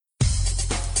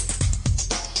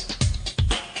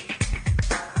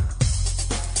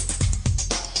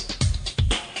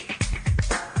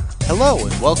Hello,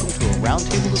 and welcome to a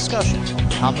roundtable discussion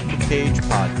on the ComicBookPage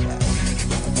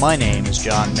podcast. My name is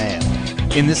John Mayo.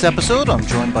 In this episode, I'm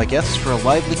joined by guests for a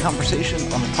lively conversation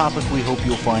on a topic we hope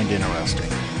you'll find interesting.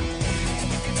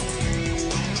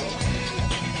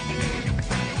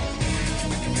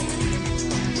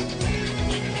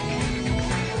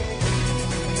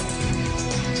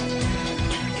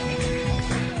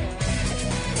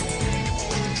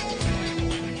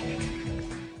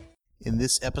 In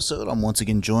this episode, I'm once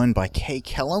again joined by Kay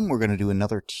Kellam. We're going to do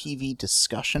another TV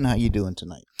discussion. How you doing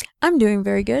tonight? I'm doing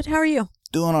very good. How are you?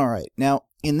 Doing all right. Now,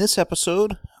 in this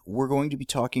episode, we're going to be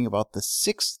talking about the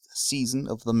 6th season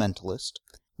of The Mentalist.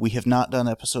 We have not done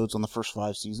episodes on the first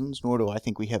 5 seasons, nor do I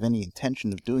think we have any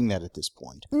intention of doing that at this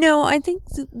point. No, I think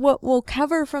what we'll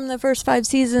cover from the first 5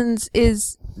 seasons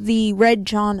is the Red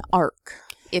John arc,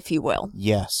 if you will.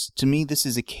 Yes. To me, this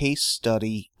is a case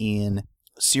study in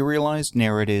serialized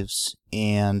narratives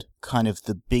and kind of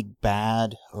the big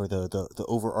bad or the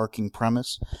overarching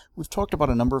premise. We've talked about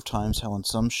a number of times how in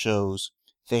some shows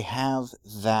they have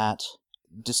that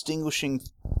distinguishing.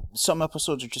 Some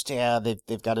episodes are just,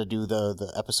 they've got to do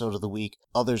the episode of the week.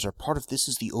 Others are part of this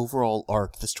is the overall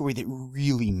arc, the story that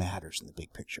really matters in the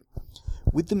big picture.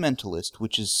 With The Mentalist,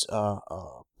 which is a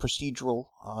procedural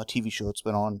TV show, it's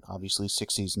been on, obviously,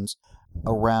 6 seasons,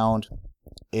 around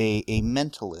a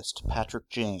mentalist, Patrick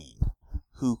Jane,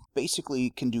 who basically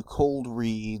can do cold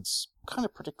reads, kind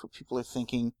of predict what people are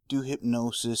thinking, do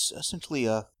hypnosis, essentially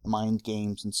mind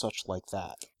games and such like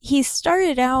that. He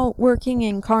started out working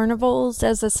in carnivals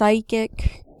as a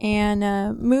psychic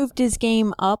and moved his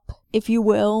game up, if you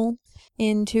will,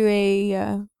 into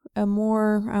a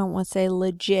more, I don't want to say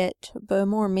legit, but a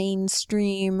more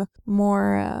mainstream,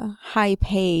 more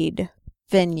high-paid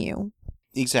venue.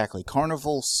 Exactly.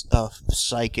 Carnival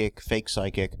psychic, fake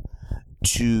psychic,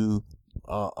 to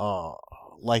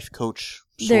life coach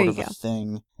sort of a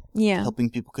thing. Yeah. Helping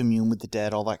people commune with the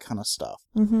dead, all that kind of stuff.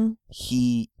 Mm-hmm.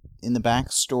 He, in the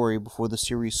backstory before the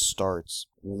series starts,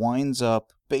 winds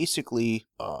up basically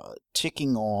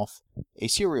ticking off a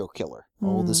serial killer.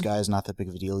 Oh, this guy is not that big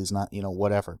of a deal. He's not,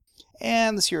 whatever.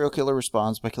 And the serial killer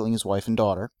responds by killing his wife and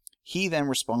daughter. He then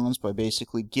responds by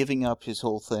basically giving up his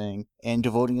whole thing and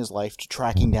devoting his life to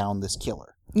tracking down this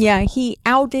killer. Yeah, he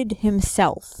outed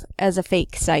himself as a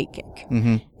fake psychic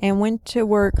and went to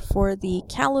work for the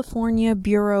California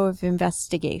Bureau of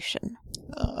Investigation.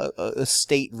 A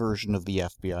state version of the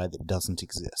FBI that doesn't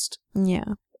exist.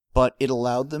 Yeah. But it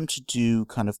allowed them to do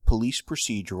kind of police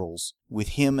procedurals with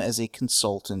him as a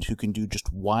consultant who can do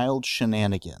just wild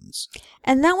shenanigans.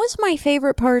 And that was my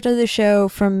favorite part of the show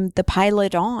from the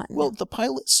pilot on. Well, the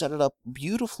pilot set it up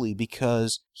beautifully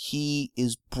because he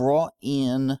is brought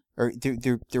in, or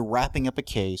they're wrapping up a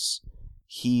case.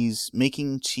 He's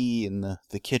making tea in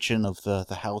the kitchen of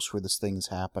the house where this thing is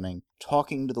happening,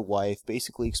 talking to the wife,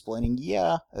 basically explaining,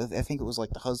 I think it was like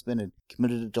the husband had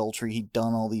committed adultery, he'd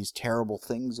done all these terrible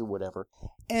things or whatever,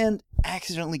 and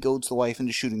accidentally goads the wife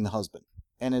into shooting the husband.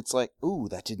 And it's like, ooh,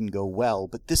 that didn't go well,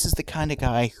 but this is the kind of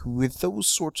guy who, with those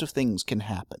sorts of things, can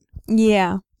happen.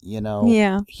 Yeah.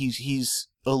 Yeah. He's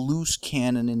a loose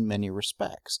cannon in many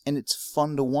respects, and it's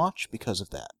fun to watch because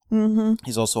of that.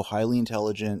 He's also highly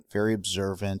intelligent, very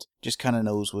observant, just kind of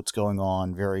knows what's going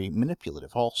on, very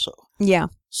manipulative also. Yeah.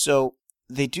 So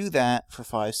they do that for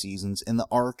 5 seasons, and the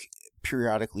arc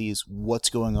periodically is what's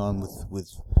going on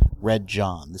with Red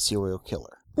John, the serial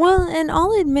killer. Well, and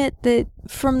I'll admit that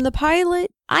from the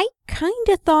pilot, I kind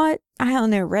of thought,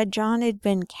 Red John had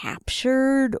been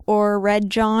captured, or Red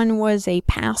John was a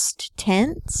past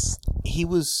tense.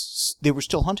 They were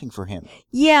still hunting for him.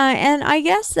 Yeah, and I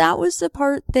guess that was the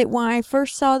part that when I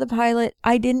first saw the pilot,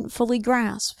 I didn't fully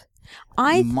grasp.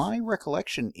 My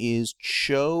recollection is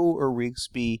Cho or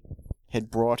Rigsby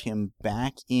had brought him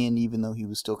back in, even though he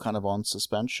was still kind of on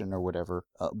suspension or whatever,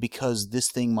 because this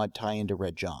thing might tie into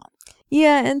Red John.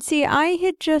 Yeah, and see, I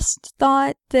had just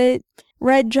thought that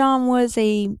Red John was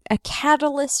a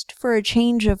catalyst for a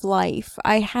change of life.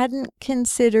 I hadn't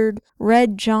considered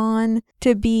Red John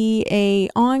to be a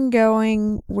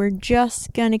ongoing, we're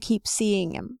just gonna keep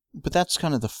seeing him. But that's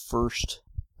kind of the first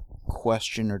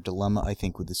question or dilemma, I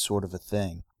think, with this sort of a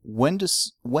thing. When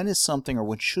is something, or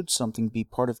when should something be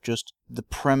part of just the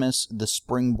premise, the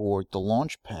springboard, the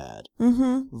launch pad,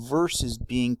 versus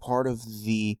being part of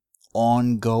the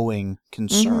ongoing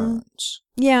concerns?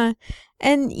 Yeah,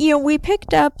 and we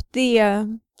picked up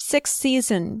the 6th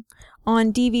season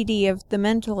on DVD of The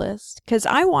Mentalist, because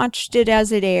I watched it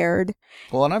as it aired.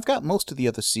 Well, and I've got most of the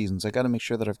other seasons. I got to make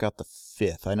sure that I've got the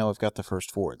 5th. I know I've got the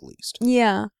first 4 at least.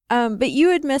 Yeah. But you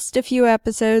had missed a few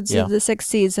episodes of the 6th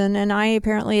season, and I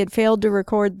apparently had failed to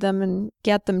record them and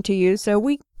get them to you, so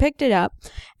we picked it up.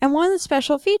 And one of the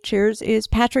special features is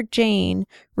Patrick Jane,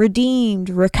 redeemed,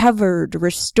 recovered,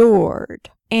 restored.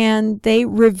 And they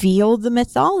reveal the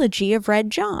mythology of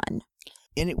Red John.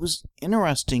 And it was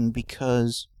interesting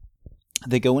because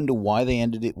they go into why they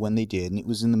ended it when they did, and it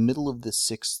was in the middle of the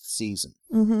 6th season,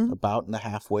 about in the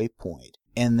halfway point.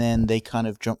 And then they kind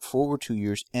of jump forward 2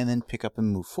 years and then pick up and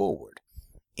move forward.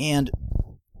 And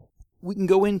we can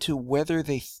go into whether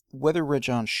Red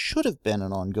John should have been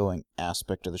an ongoing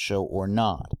aspect of the show or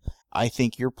not. I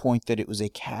think your point that it was a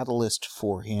catalyst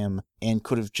for him and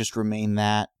could have just remained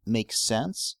that makes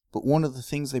sense. But one of the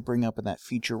things they bring up in that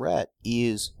featurette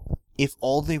is if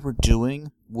all they were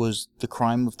doing was the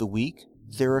crime of the week,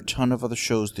 there are a ton of other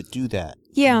shows that do that.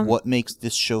 Yeah. What makes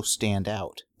this show stand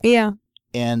out? Yeah.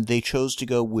 And they chose to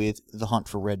go with The Hunt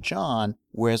for Red John,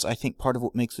 whereas I think part of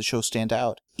what makes the show stand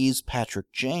out is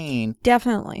Patrick Jane.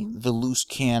 Definitely. The loose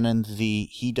cannon,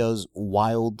 he does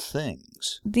wild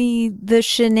things. The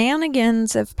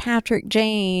shenanigans of Patrick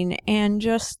Jane and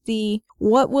just the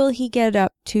what will he get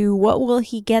up to, what will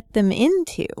he get them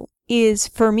into is,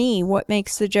 for me, what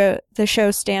makes the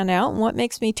show stand out and what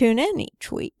makes me tune in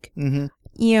each week. Mm-hmm.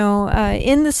 You know,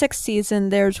 in the 6th season,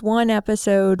 there's one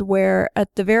episode where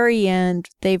at the very end,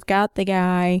 they've got the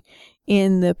guy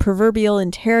in the proverbial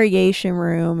interrogation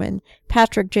room, and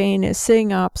Patrick Jane is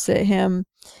sitting opposite him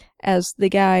as the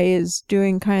guy is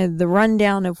doing kind of the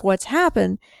rundown of what's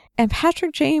happened. And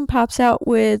Patrick Jane pops out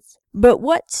with, "But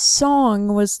what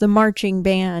song was the marching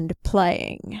band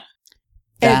playing?"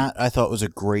 That, I thought, was a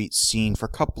great scene for a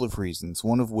couple of reasons,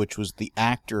 one of which was the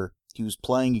actor he was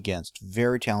playing against,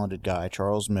 very talented guy,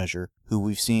 Charles Measure, who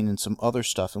we've seen in some other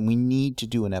stuff, and we need to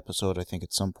do an episode, I think,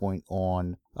 at some point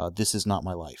on This Is Not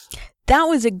My Life. That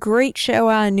was a great show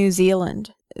out of New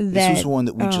Zealand. This was one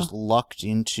that we just lucked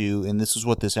into, and this is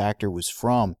what this actor was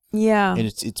from. Yeah. And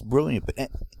it's brilliant. But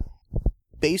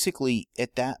basically,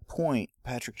 at that point,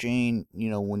 Patrick Jane, you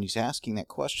know, when he's asking that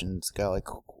question, it's got like,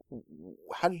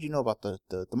 how did you know about the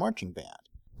marching band?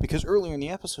 Because earlier in the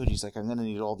episode, he's like, I'm going to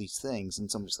need all these things.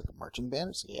 And somebody's like, a marching band?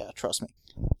 It's like, yeah, trust me.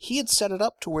 He had set it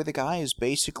up to where the guy is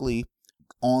basically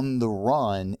on the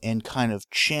run and kind of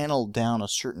channeled down a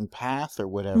certain path or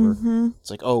whatever. Mm-hmm.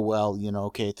 It's like, oh, well, you know,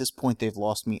 okay, at this point they've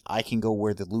lost me. I can go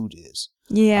where the loot is.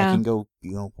 Yeah. I can go,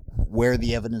 you know, where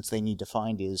the evidence they need to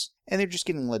find is. And they're just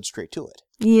getting led straight to it.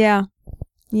 Yeah.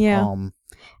 Yeah.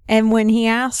 And when he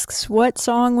asks what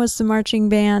song was the marching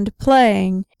band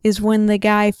playing is when the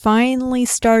guy finally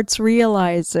starts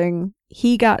realizing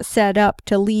he got set up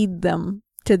to lead them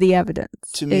to the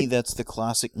evidence. To me, that's the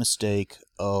classic mistake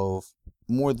of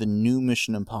more the new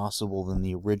Mission Impossible than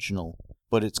the original.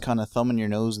 But it's kind of thumbing your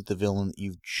nose at the villain that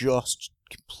you've just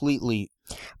completely...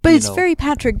 But it's very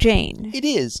Patrick Jane. It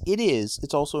is.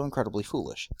 It's also incredibly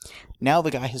foolish. Now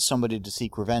the guy has somebody to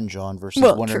seek revenge on versus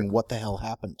wondering what the hell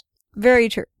happened. Very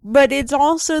true. But it's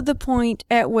also the point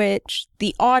at which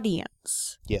the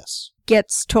audience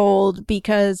gets told,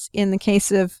 because in the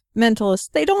case of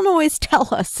Mentalist, they don't always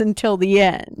tell us until the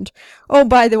end. Oh,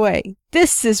 by the way,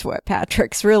 this is what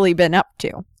Patrick's really been up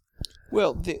to.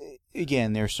 Well,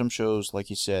 again, there are some shows, like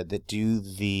you said, that do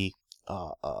the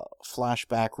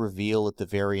flashback reveal at the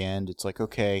very end. It's like,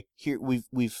 okay, here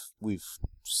we've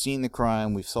seen the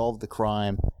crime, we've solved the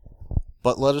crime,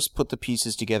 but let us put the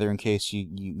pieces together in case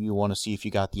you want to see if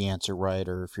you got the answer right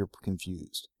or if you're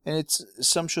confused. And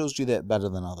some shows do that better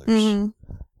than others.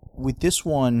 Mm-hmm. With this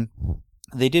one,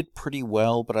 they did pretty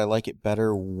well, but I like it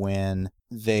better when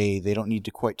they don't need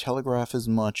to quite telegraph as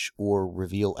much or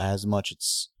reveal as much.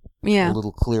 It's a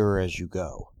little clearer as you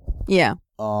go. Yeah.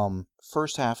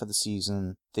 First half of the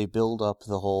season, they build up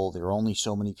the whole, there are only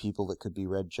so many people that could be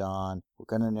Red John. We're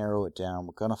going to narrow it down.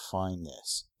 We're going to find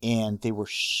this. And they were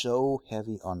so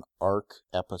heavy on arc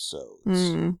episodes.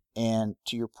 Mm. And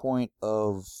to your point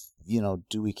of, you know,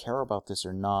 do we care about this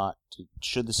or not?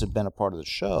 Should this have been a part of the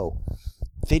show?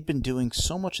 They'd been doing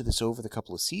so much of this over the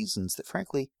couple of seasons that,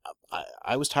 frankly,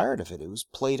 I was tired of it. It was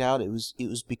played out. It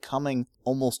was becoming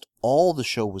almost all the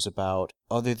show was about,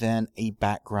 other than a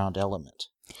background element.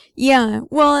 Yeah,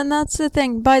 well, and that's the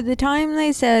thing. By the time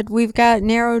they said we've got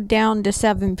narrowed down to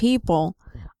 7 people,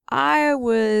 I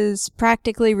was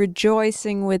practically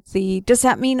rejoicing with does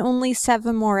that mean only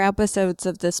 7 more episodes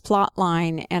of this plot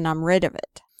line and I'm rid of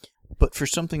it? But for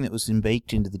something that was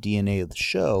baked into the DNA of the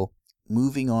show,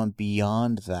 moving on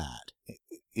beyond that,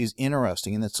 is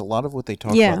interesting, and that's a lot of what they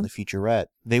talk about in the featurette.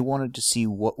 They wanted to see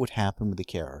what would happen with the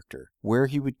character, where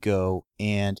he would go,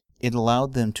 and it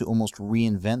allowed them to almost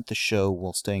reinvent the show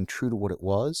while staying true to what it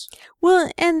was. Well,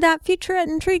 and that featurette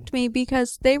intrigued me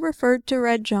because they referred to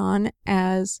Red John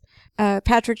as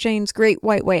Patrick Jane's great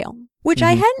white whale, which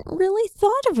I hadn't really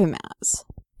thought of him as.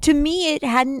 To me, it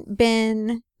hadn't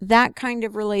been that kind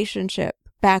of relationship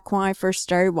back when I first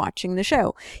started watching the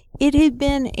show. It had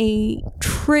been a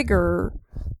trigger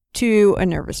to a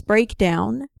nervous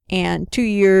breakdown and 2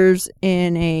 years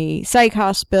in a psych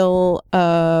hospital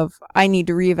of I need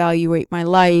to reevaluate my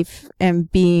life,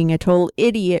 and being a total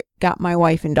idiot got my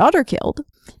wife and daughter killed.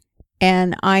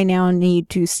 And I now need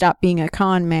to stop being a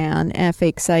con man and a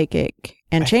fake psychic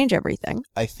and change everything.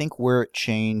 I think where it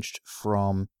changed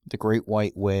from the great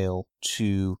white whale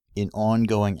to an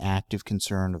ongoing active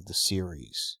concern of the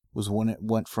series was when it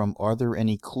went from are there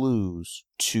any clues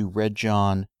to Red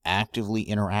John actively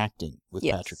interacting with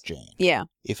Patrick Jane. Yeah.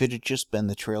 If it had just been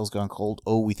the trail's gone cold,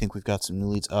 oh, we think we've got some new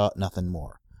leads, nothing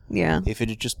more. Yeah. If it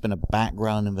had just been a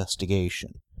background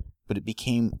investigation, but it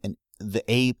became the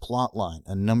A plot line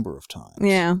a number of times.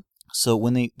 Yeah. So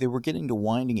when they were getting to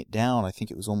winding it down, I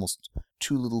think it was almost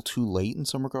too little too late in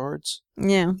some regards.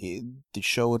 Yeah. The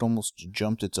show had almost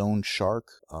jumped its own shark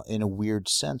in a weird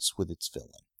sense with its villain.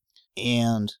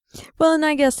 And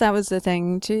I guess that was the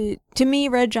thing. To me,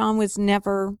 Red John was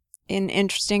never an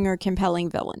interesting or compelling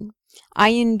villain. I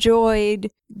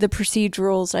enjoyed the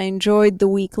procedurals. I enjoyed the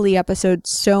weekly episodes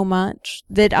so much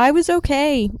that I was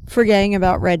okay forgetting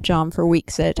about Red John for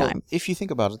weeks at a time. Well, if you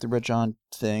think about it, the Red John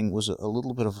thing was a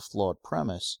little bit of a flawed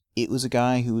premise. It was a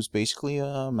guy who was basically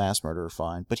a mass murderer,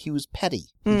 fine, but he was petty.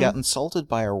 He got insulted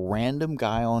by a random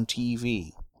guy on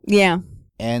TV. Yeah.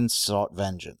 And sought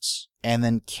vengeance. And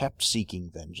then kept seeking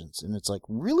vengeance. And it's like,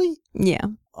 really? Yeah.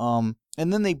 And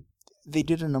then they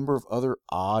did a number of other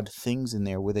odd things in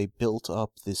there where they built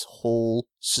up this whole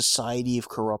society of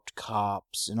corrupt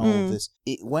cops and all of this.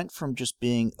 It went from just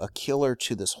being a killer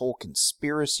to this whole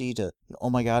conspiracy to,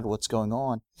 oh my God, what's going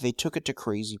on? They took it to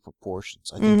crazy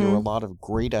proportions. I think there were a lot of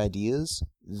great ideas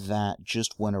that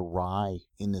just went awry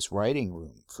in this writing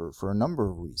room for a number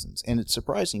of reasons. And it's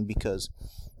surprising because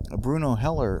Bruno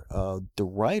Heller, the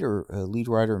writer, lead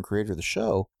writer and creator of the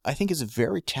show, I think is a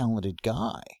very talented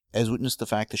guy, as witnessed the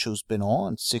fact the show's been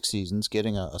on 6 seasons,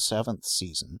 getting a 7th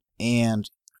season, and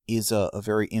is a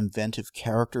very inventive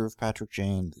character of Patrick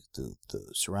Jane. The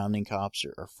surrounding cops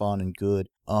are fun and good.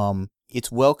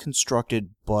 It's well constructed,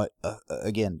 but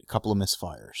again, a couple of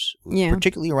misfires,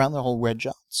 particularly around the whole Red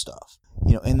John stuff.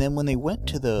 And then when they went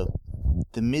to the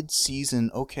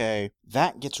mid-season, okay,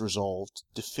 that gets resolved,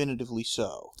 definitively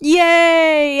so.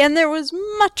 Yay! And there was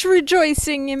much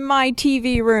rejoicing in my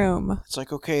TV room. It's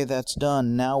like, okay, that's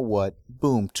done, now what?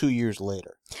 Boom, 2 years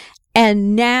later.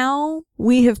 And now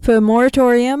we have put a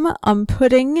moratorium on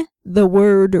putting the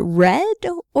word red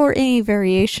or any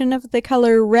variation of the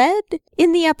color red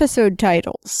in the episode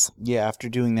titles. Yeah, after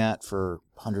doing that for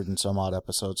 100 and some odd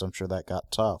episodes, I'm sure that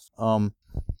got tough.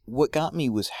 What got me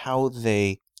was how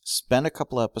they spent a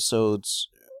couple episodes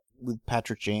with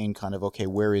Patrick Jane, kind of, okay,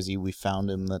 where is he? We found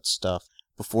him, that stuff,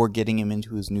 before getting him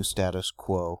into his new status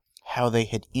quo. How they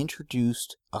had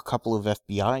introduced a couple of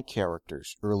FBI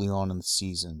characters early on in the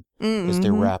season as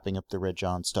they're wrapping up the Red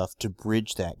John stuff to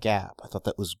bridge that gap. I thought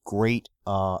that was great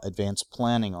advanced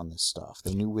planning on this stuff.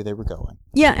 They knew where they were going.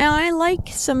 Yeah, and I like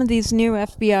some of these new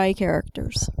FBI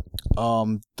characters.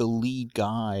 The lead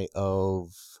guy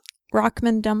of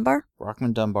Rockman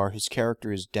Dunbar, his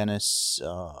character is Dennis,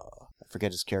 I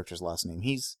forget his character's last name.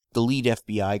 He's the lead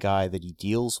FBI guy that he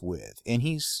deals with, and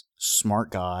he's a smart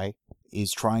guy,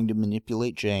 is trying to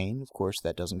manipulate Jane. Of course,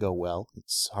 that doesn't go well.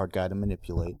 It's a hard guy to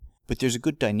manipulate. But there's a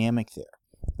good dynamic there.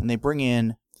 And they bring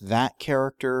in that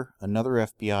character, another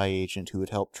FBI agent who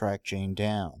would help track Jane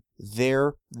down.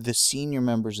 They're the senior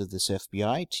members of this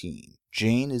FBI team.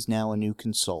 Jane is now a new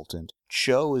consultant.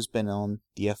 Cho has been on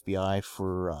the FBI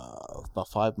for about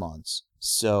 5 months,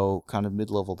 so kind of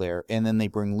mid-level there. And then they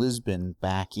bring Lisbon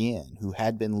back in, who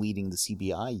had been leading the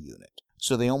CBI unit.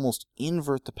 So they almost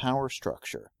invert the power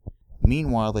structure.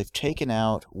 Meanwhile, they've taken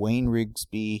out Wayne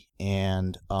Rigsby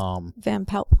and Van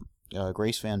Pelt.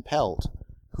 Grace Van Pelt,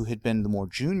 who had been the more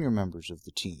junior members of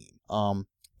the team.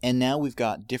 And now we've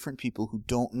got different people who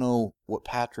don't know what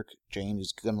Patrick Jane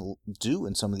is going to do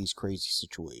in some of these crazy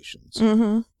situations.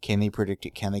 Mm-hmm. Can they predict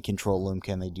it? Can they control him?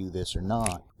 Can they do this or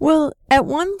not? Well, at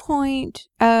one point,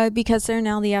 because they're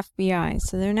now the FBI,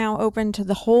 so they're now open to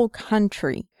the whole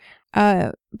country.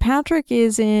 Patrick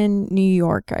is in New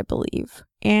York, I believe.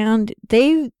 And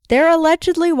they're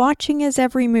allegedly watching his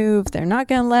every move. They're not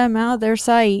going to let him out of their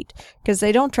sight because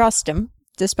they don't trust him.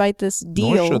 despite this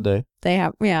deal. Nor should they. They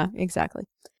have, yeah, exactly.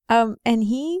 And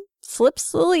he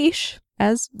slips the leash,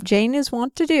 as Jane is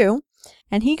wont to do,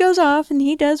 and he goes off and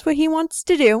he does what he wants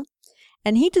to do,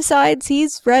 and he decides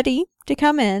he's ready to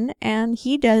come in, and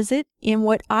he does it in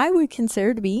what I would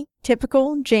consider to be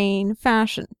typical Jane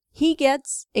fashion. He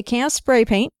gets a can of spray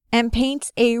paint and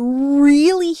paints a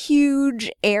really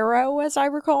huge arrow, as I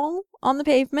recall, on the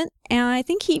pavement, and I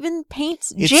think he even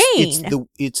paints Jane.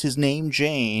 It's his name,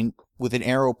 Jane, with an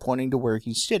arrow pointing to where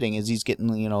he's sitting as he's getting,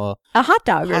 a hot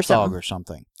dog or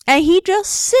something. And he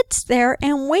just sits there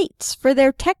and waits for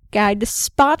their tech guy to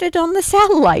spot it on the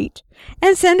satellite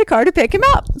and send a car to pick him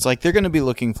up. It's like, they're going to be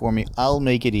looking for me. I'll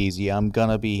make it easy. I'm going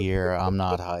to be here. I'm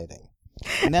not hiding.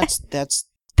 And that's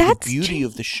the beauty Jane.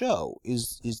 of the show,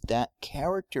 is that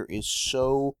character is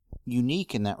so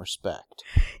unique in that respect.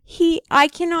 I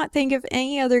cannot think of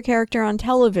any other character on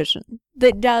television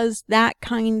that does that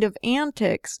kind of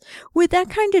antics with that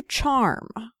kind of charm.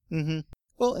 Mm-hmm.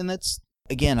 Well, and that's,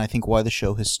 again, I think why the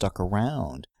show has stuck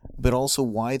around, but also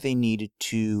why they needed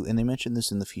to, and they mentioned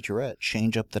this in the featurette,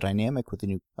 change up the dynamic with the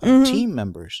new team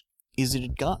members, is it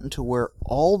had gotten to where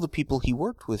all the people he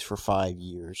worked with for 5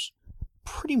 years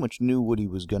pretty much knew what he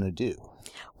was going to do.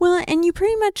 Well, and you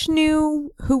pretty much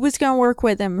knew who was going to work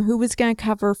with him, who was going to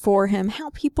cover for him,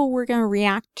 how people were going to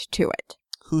react to it.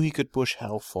 Who he could push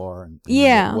how far and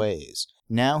in what ways.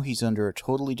 Now he's under a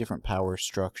totally different power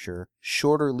structure,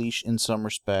 shorter leash in some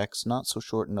respects, not so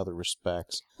short in other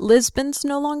respects. Lisbon's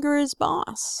no longer his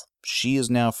boss. She is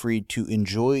now freed to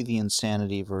enjoy the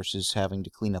insanity versus having to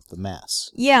clean up the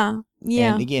mess. Yeah.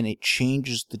 And again, it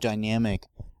changes the dynamic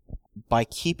by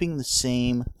keeping the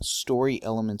same story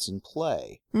elements in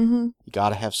play. Mm-hmm. You got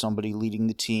to have somebody leading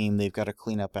the team. They've got to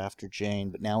clean up after Jane,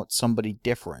 but now it's somebody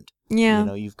different.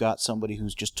 Yeah. You've got somebody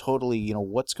who's just totally,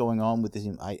 what's going on with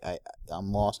him?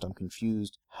 I'm lost. I'm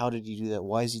confused. How did he do that?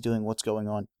 Why is he doing what's going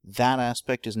on? That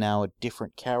aspect is now a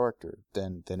different character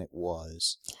than it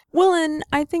was. Well, and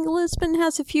I think Lisbon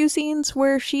has a few scenes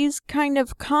where she's kind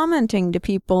of commenting to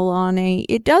people on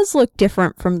it does look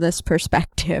different from this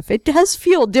perspective. It does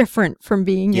feel different from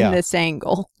being in this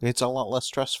angle. It's a lot less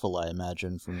stressful, I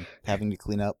imagine, from having to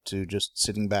clean up to just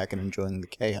sitting back and enjoying the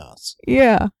chaos.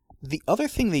 Yeah. The other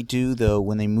thing they do, though,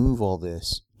 when they move all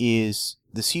this, is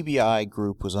the CBI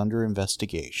group was under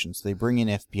investigation, so they bring in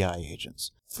FBI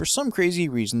agents. For some crazy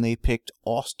reason, they picked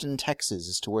Austin, Texas,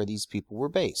 as to where these people were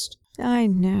based. I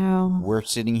know. We're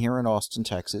sitting here in Austin,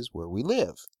 Texas, where we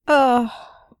live.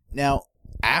 Now,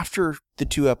 after the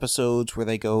 2 episodes where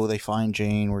they find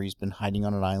Jane, where he's been hiding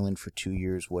on an island for 2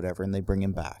 years, whatever, and they bring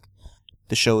him back.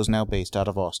 The show is now based out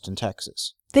of Austin,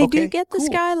 Texas. They do get the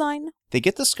skyline. They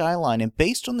get the skyline, and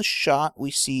based on the shot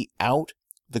we see out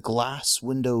the glass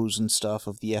windows and stuff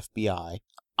of the FBI,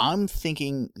 I'm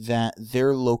thinking that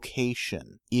their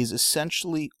location is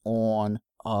essentially on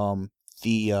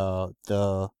the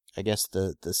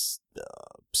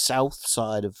south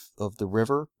side of the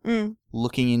river,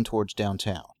 looking in towards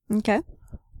downtown. Okay.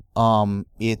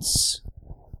 It's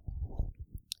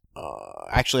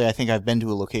actually, I think I've been to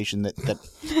a location that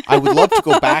I would love to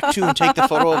go back to and take the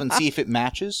photo of and see if it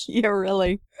matches. Yeah,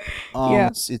 really.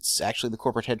 It's actually the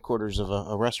corporate headquarters of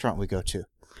a restaurant we go to.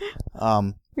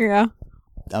 Yeah.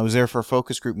 I was there for a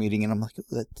focus group meeting, and I'm like,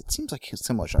 that seems like a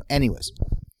similar shot. Anyways,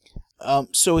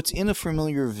 so it's in a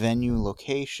familiar venue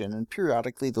location, and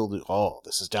periodically they'll do,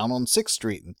 this is down on 6th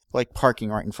Street, and like parking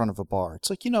right in front of a bar. It's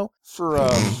like, for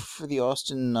the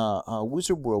Austin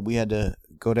Wizard World, we had to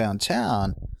go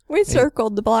downtown. We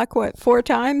circled the block, 4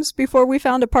 times before we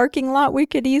found a parking lot we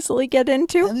could easily get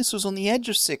into? And this was on the edge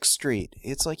of 6th Street.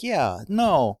 It's like,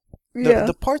 no.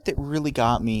 The part that really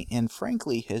got me, and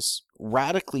frankly has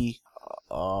radically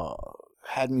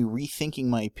had me rethinking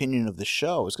my opinion of the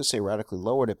show. I was going to say radically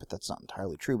lowered it, but that's not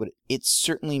entirely true. But it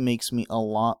certainly makes me a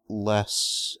lot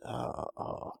less...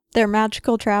 Their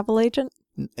magical travel agent?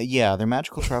 Yeah, their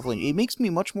magical travel agent. It makes me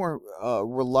much more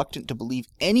reluctant to believe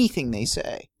anything they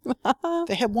say.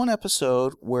 They had one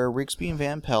episode where Rigsby and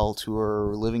Van Pelt, who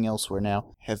are living elsewhere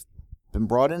now, have been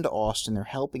brought into Austin. They're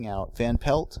helping out. Van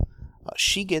Pelt,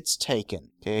 she gets taken.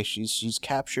 Okay, she's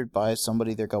captured by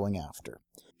somebody they're going after.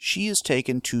 She is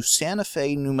taken to Santa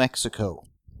Fe, New Mexico,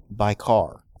 by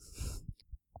car.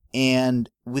 And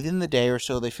within the day or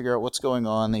so, they figure out what's going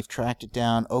on. They've tracked it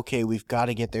down. Okay, we've got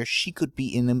to get there. She could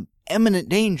be in imminent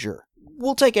danger.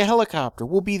 We'll take a helicopter.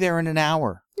 We'll be there in an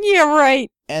hour. Yeah, right.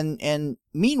 And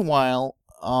meanwhile,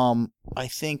 I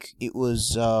think it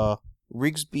was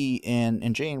Rigsby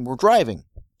and Jane were driving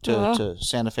to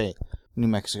Santa Fe, New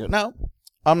Mexico. Now,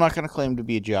 I'm not going to claim to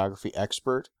be a geography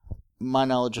expert. My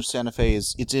knowledge of Santa Fe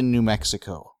is it's in New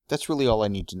Mexico. That's really all I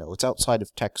need to know. It's outside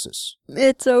of Texas.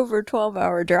 It's over a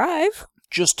 12-hour drive.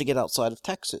 Just to get outside of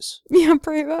Texas. Yeah,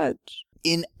 pretty much.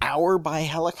 An hour by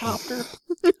helicopter?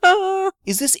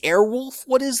 Is this Airwolf?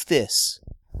 What is this?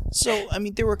 So, I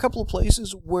mean, there were a couple of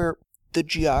places where the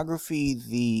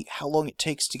geography, how long it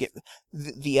takes to get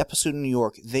the episode in New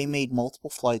York, they made multiple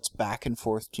flights back and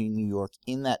forth to New York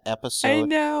in that episode. I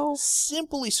know.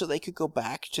 Simply so they could go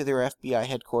back to their FBI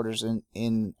headquarters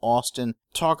in Austin,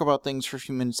 talk about things for a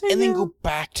few minutes, and then go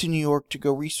back to New York to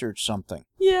go research something.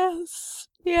 Yes.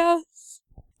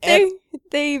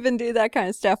 They even do that kind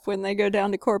of stuff when they go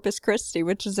down to Corpus Christi,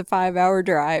 which is a 5-hour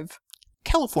drive.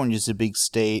 California's a big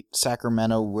state.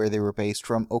 Sacramento, where they were based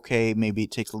from, okay, maybe it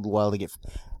takes a little while to get...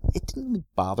 It didn't really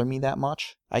bother me that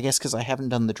much. I guess because I haven't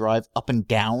done the drive up and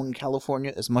down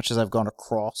California as much as I've gone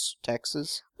across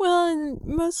Texas. Well, and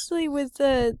mostly with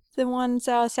the ones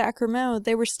out of Sacramento,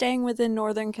 they were staying within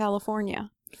Northern California.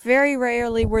 Very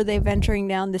rarely were they venturing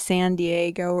down to San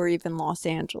Diego or even Los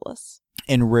Angeles.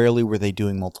 And rarely were they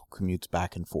doing multiple commutes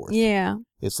back and forth. Yeah.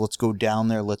 It's let's go down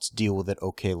there, let's deal with it,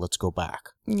 okay, let's go back.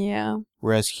 Yeah.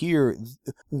 Whereas here,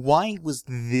 why was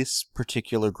this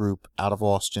particular group out of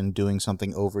Austin doing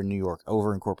something over in New York,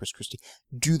 over in Corpus Christi?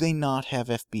 Do they not have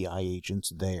FBI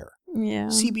agents there? Yeah.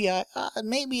 CBI,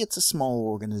 maybe it's a small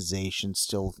organization,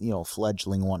 still,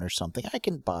 fledgling one or something. I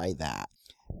can buy that.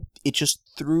 It just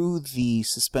threw the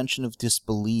suspension of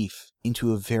disbelief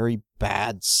into a very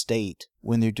bad state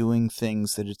when they're doing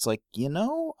things that it's like,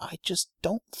 I just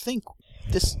don't think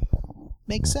this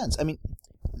makes sense. I mean,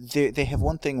 they have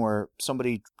one thing where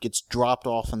somebody gets dropped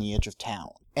off on the edge of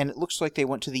town, and it looks like they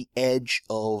went to the edge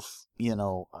of, I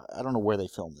don't know where they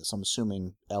filmed this. I'm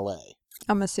assuming L.A.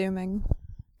 I'm assuming.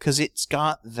 Because it's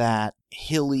got that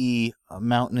hilly,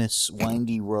 mountainous,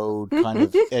 windy road kind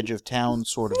of edge of town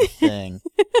sort of a thing.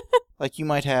 Like you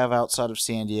might have outside of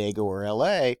San Diego or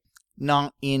L.A.,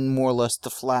 not in more or less the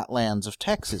flatlands of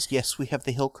Texas. Yes, we have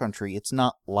the hill country. It's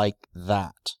not like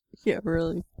that. Yeah,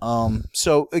 really.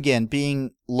 So, again,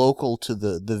 being local to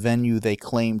the venue they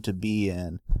claim to be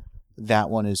in,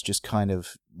 that one has just kind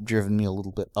of driven me a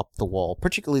little bit up the wall,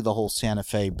 particularly the whole Santa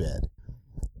Fe bit.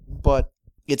 But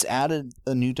it's added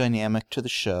a new dynamic to the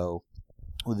show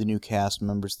with the new cast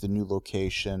members, the new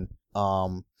location.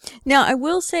 Now, I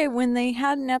will say, when they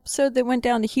had an episode that went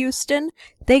down to Houston,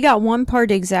 they got one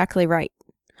part exactly right.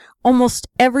 Almost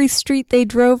every street they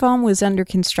drove on was under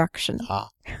construction.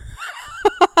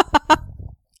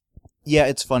 Yeah,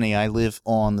 it's funny. I live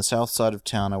on the south side of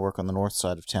town. I work on the north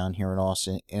side of town here in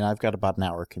Austin, and I've got about an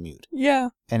hour commute. Yeah.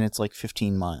 And it's like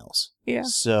 15 miles. Yeah.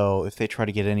 So if they try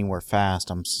to get anywhere fast,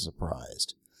 I'm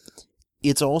surprised.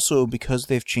 It's also because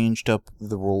they've changed up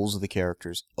the roles of the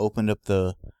characters, opened up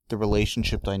the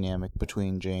relationship dynamic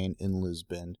between Jane and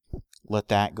Lisbon, let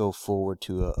that go forward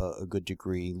to a good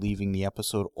degree, leaving the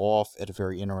episode off at a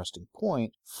very interesting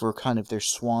point for kind of their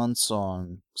swan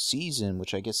song season,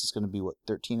 which I guess is going to be,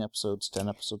 13 episodes, 10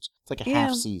 episodes? It's like a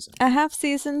half season. A half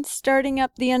season starting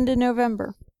up the end of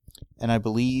November. And I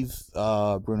believe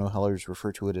Bruno Heller's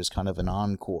referred to it as kind of an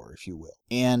encore, if you will.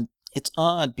 And it's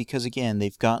odd because, again,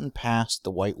 they've gotten past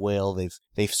the white whale.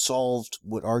 They've solved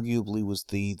what arguably was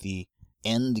the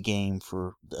end game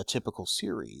for a typical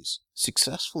series,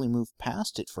 successfully moved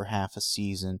past it for half a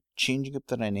season, changing up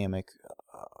the dynamic,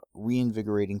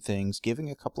 reinvigorating things,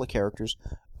 giving a couple of characters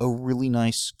a really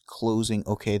nice closing,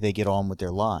 okay, they get on with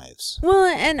their lives. Well,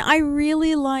 and I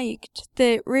really liked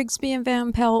that Rigsby and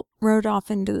Van Pelt rode off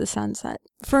into the sunset.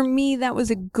 For me, that was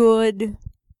a good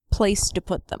place to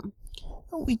put them.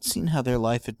 Well, we'd seen how their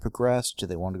life had progressed. Do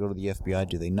they want to go to the FBI?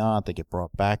 Do they not? They get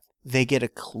brought back. They get a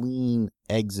clean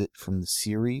exit from the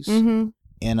series, and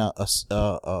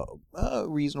a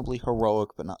reasonably heroic,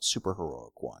 but not super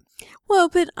heroic one. Well,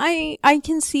 but I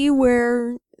can see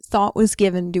where thought was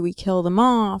given. Do we kill them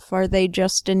off? Are they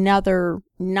just another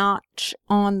notch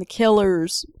on the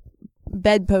killer's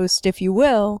bedpost, if you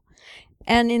will?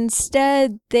 And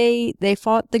instead, they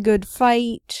fought the good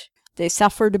fight. They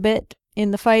suffered a bit in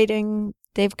the fighting.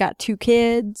 They've got 2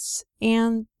 kids,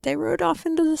 and they rode off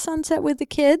into the sunset with the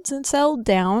kids and settled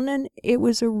down, and it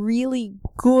was a really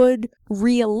good,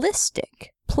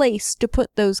 realistic place to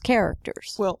put those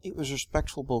characters. Well, it was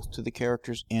respectful both to the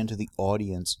characters and to the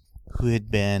audience who had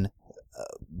been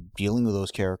dealing with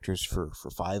those characters for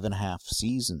 5.5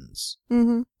 seasons.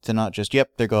 Mm-hmm. To not just,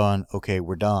 yep, they're gone, okay,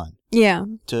 we're done. Yeah.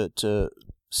 To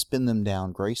spin them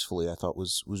down gracefully, I thought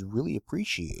was really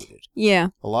appreciated. Yeah.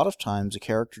 A lot of times a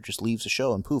character just leaves a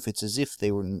show and poof, it's as if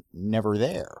they were never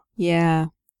there. Yeah.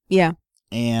 Yeah.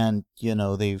 And,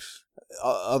 they've...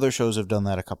 other shows have done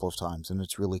that a couple of times, and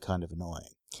it's really kind of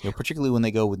annoying. Particularly when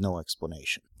they go with no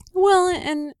explanation. Well,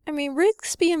 and I mean,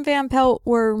 Rigsby and Van Pelt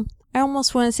were, I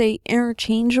almost want to say,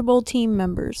 interchangeable team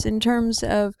members in terms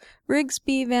of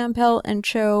Rigsby, Van Pelt, and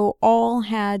Cho all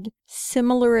had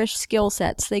similar-ish skill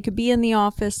sets. They could be in the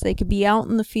office, they could be out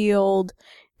in the field,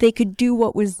 they could do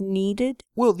what was needed.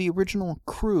 Well, the original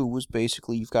crew was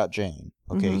basically, you've got Jane.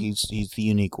 Okay, he's the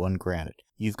unique one, granted.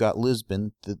 You've got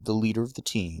Lisbon, the leader of the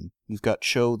team. You've got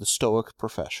Cho, the stoic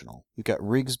professional. You've got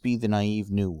Rigsby, the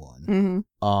naive new one.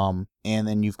 And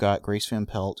then you've got Grace Van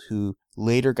Pelt, who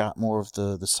later got more of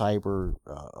the cyber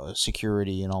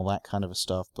security and all that kind of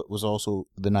stuff, but was also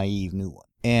the naive new one.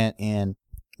 And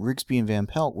Rigsby and Van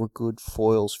Pelt were good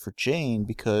foils for Jane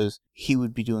because he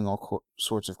would be doing all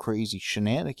sorts of crazy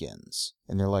shenanigans.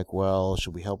 And they're like, well,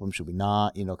 should we help him? Should we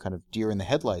not? You know, kind of deer in the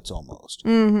headlights almost.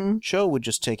 Cho would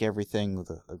just take everything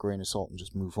with a grain of salt and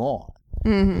just move on.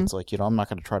 It's like, you know, I'm not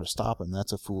going to try to stop him.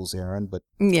 That's a fool's errand, but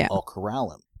I'll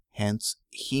corral him. Hence,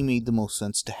 he made the most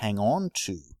sense to hang on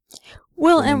to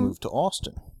when he moved to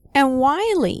Austin. And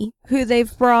Wiley, who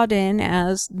they've brought in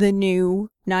as the new,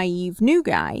 naive new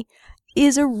guy,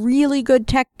 is a really good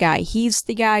tech guy. He's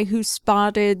the guy who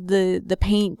spotted the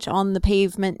paint on the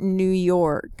pavement in New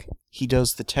York. He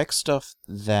does the tech stuff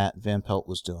that Van Pelt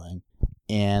was doing,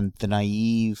 and the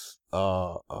naive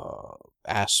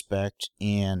aspect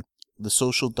and the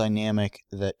social dynamic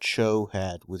that Cho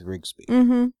had with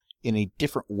Rigsby. In a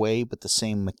different way, but the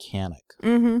same mechanic.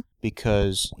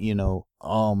 Because, you know,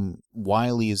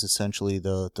 Wiley is essentially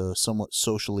the somewhat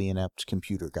socially inept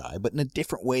computer guy, but in a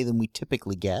different way than we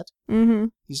typically get.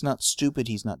 He's not stupid,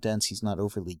 he's not dense, he's not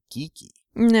overly geeky.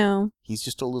 No. He's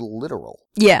just a little literal.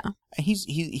 Yeah. And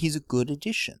he's a good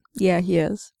addition. Yeah, he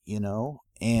is. You know?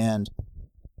 And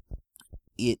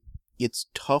it's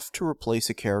tough to replace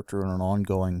a character in an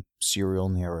ongoing serial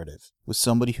narrative with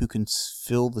somebody who can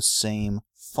fill the same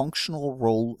functional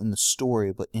role in the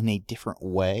story, but in a different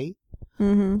way.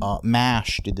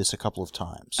 MASH did this a couple of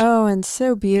times. Oh, and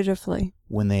so beautifully.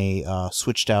 When they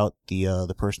switched out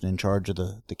the person in charge of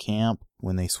the camp,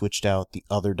 when they switched out the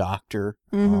other doctor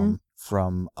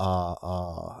from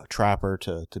Trapper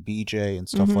to BJ and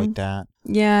stuff like that.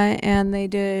 Yeah, and they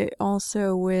did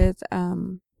also with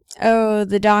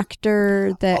the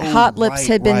doctor that Hot Lips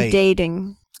had been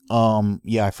dating.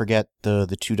 Yeah, I forget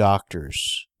the two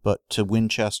doctors, but to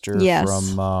Winchester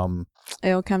from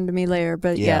it'll come to me later,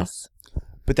 but yes.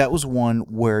 But that was one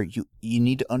where you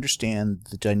need to understand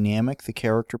the dynamic the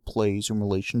character plays in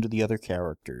relation to the other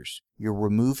characters. You're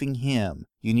removing him.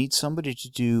 You need somebody to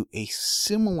do a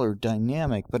similar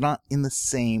dynamic, but not in the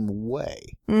same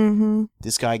way.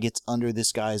 This guy gets under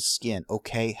this guy's skin.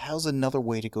 Okay, how's another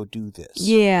way to go do this?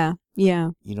 Yeah.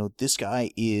 You know, this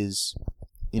guy is,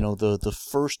 you know, the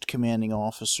first commanding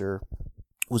officer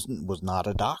was not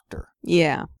a doctor.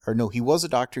 Yeah. Or no, he was a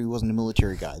doctor, he wasn't a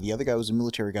military guy. The other guy was a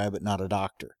military guy, but not a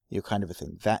doctor. You know, kind of a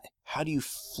thing. How do you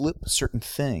flip certain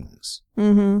things?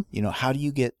 You know, how do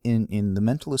you get, in the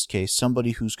Mentalist case,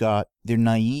 somebody who's they're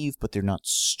naive, but they're not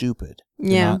stupid.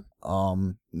 They're not,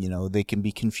 you know, they can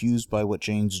be confused by what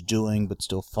Jane's doing, but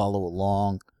still follow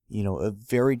along. You know, a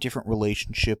very different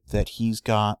relationship that he's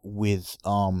got with,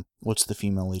 what's the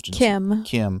female agent?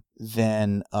 Kim,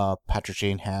 than Patrick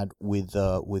Jane had with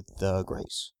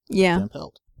Grace. Yeah. Van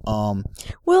Pelt.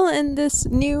 Well, and this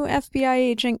new FBI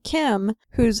agent, Kim,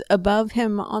 who's above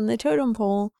him on the totem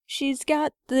pole, she's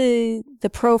got the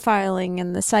profiling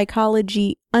and the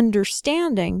psychology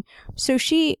understanding, so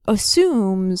she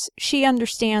assumes she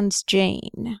understands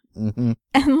Jane.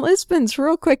 And Lisbon's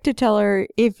real quick to tell her,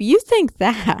 if you think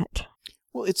that...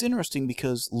 Well, it's interesting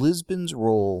because Lisbon's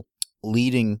role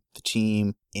leading the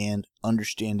team and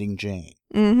understanding Jane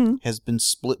has been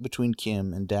split between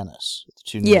Kim and Dennis, the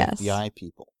two new FBI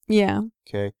people. Yeah.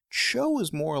 Okay. Cho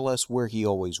is more or less where he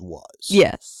always was.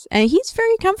 Yes. And he's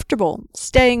very comfortable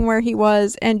staying where he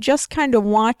was and just kind of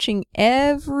watching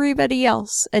everybody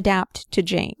else adapt to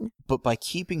Jane. But by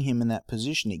keeping him in that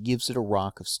position, it gives it a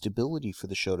rock of stability for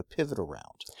the show to pivot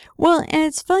around. Well, and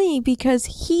it's funny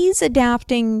because he's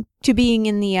adapting to being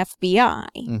in the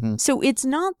FBI. So it's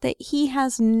not that he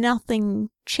has nothing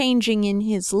changing in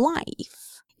his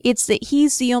life. It's that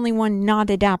he's the only one not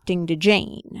adapting to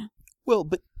Jane. Well,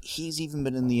 but he's even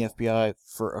been in the FBI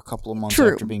for a couple of months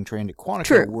after being trained at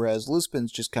Quantico, whereas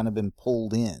Lisbon's just kind of been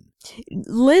pulled in.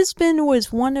 Lisbon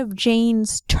was one of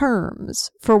Jane's terms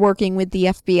for working with the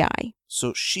FBI.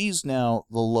 So she's now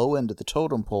the low end of the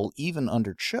totem pole, even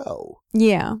under Cho.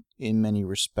 Yeah. In many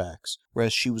respects,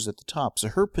 whereas she was at the top. So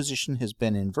her position has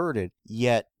been inverted,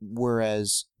 yet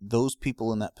whereas those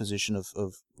people in that position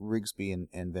of Rigsby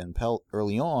and Van Pelt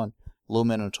early on, low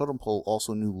men on the totem pole,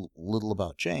 also knew little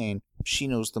about Jane, she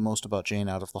knows the most about Jane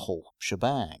out of the whole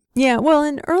shebang. Yeah, well,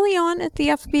 and early on at the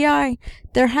FBI,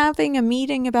 they're having a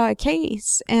meeting about a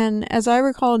case, and as I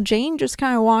recall, Jane just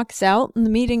kind of walks out, and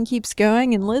the meeting keeps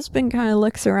going, and Lisbon kind of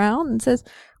looks around and says,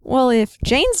 well, if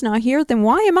Jane's not here, then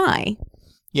why am I?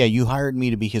 Yeah, you hired me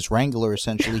to be his wrangler,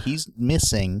 essentially. He's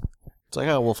missing. It's like,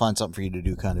 oh, we'll find something for you to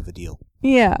do, kind of a deal.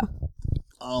 Yeah.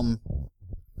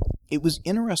 It was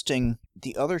interesting.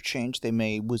 The other change they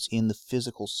made was in the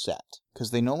physical set,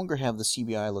 because they no longer have the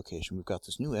CBI location. We've got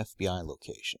this new FBI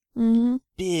location. Mm-hmm.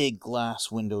 Big glass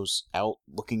windows out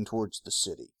looking towards the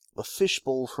city. A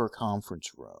fishbowl for a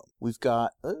conference room. We've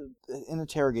got an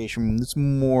interrogation room that's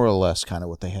more or less kind of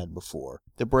what they had before.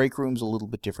 The break room's a little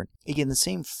bit different. Again, the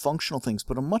same functional things,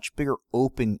 but a much bigger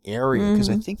open area, because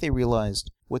I think they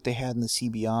realized what they had in the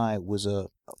CBI was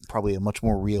probably a much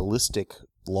more realistic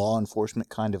law enforcement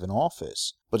kind of an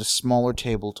office, but a smaller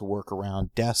table to work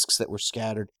around, desks that were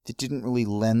scattered that didn't really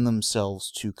lend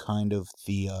themselves to kind of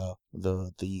the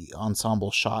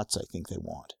ensemble shots I think they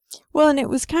want. Well, and it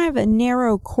was kind of a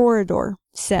narrow corridor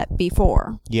set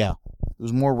before. Yeah, it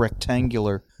was more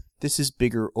rectangular. This is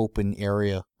bigger open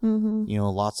area. Mm-hmm. You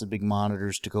know, lots of big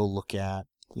monitors to go look at,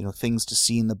 you know, things to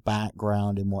see in the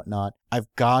background and whatnot.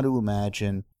 I've got to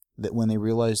imagine that when they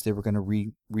realized they were going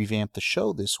to revamp the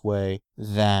show this way,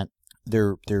 that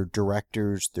their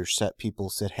directors, their set people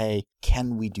said, hey,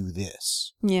 can we do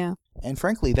this? Yeah. And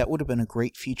frankly, that would have been a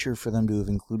great feature for them to have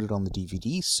included on the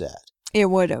DVD set. It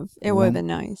would have. It would have been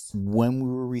nice. When we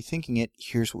were rethinking it,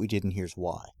 here's what we did and here's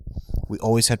why. We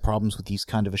always had problems with these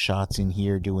kind of shots in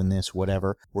here, doing this,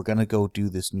 whatever. We're going to go do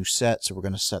this new set, so we're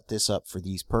going to set this up for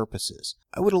these purposes.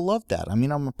 I would have loved that. I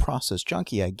mean, I'm a process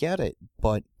junkie, I get it,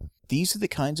 but these are the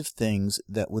kinds of things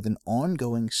that with an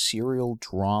ongoing serial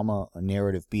drama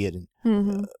narrative, be it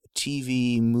in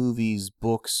TV, movies,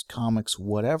 books, comics,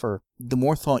 whatever, the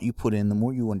more thought you put in, the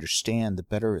more you understand, the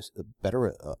better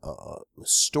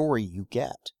story you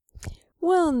get.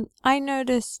 Well, I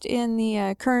noticed in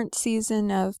the current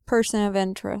season of Person of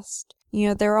Interest, you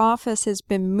know, their office has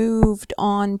been moved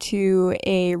onto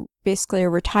basically a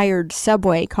retired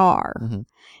subway car. Mm-hmm.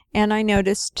 And I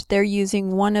noticed they're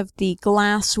using one of the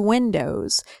glass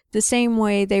windows the same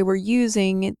way they were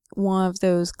using one of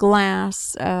those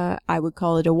glass, I would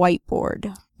call it a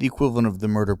whiteboard. The equivalent of the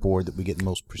murder board that we get in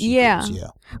most procedures. Yeah.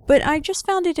 But I just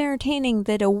found it entertaining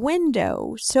that a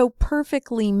window so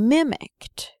perfectly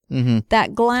mimicked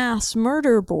that glass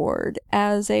murder board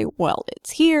as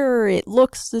it's here, it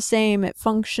looks the same, it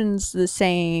functions the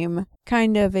same,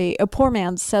 kind of a poor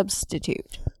man's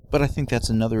substitute. But I think that's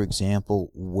another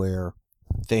example where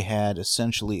they had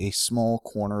essentially a small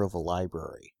corner of a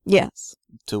library. Yes.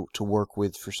 To work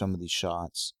with for some of these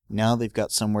shots. Now they've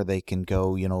got somewhere they can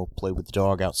go, you know, play with the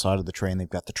dog outside of the train. They've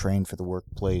got the train for the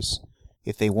workplace.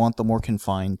 If they want the more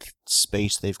confined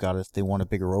space, they've got it. If they want a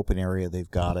bigger open area, they've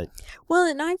got it. Well,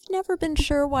 and I've never been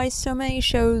sure why so many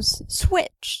shows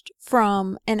switched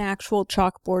from an actual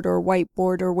chalkboard or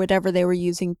whiteboard or whatever they were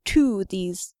using to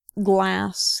these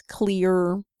glass,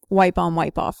 clear, wipe-on,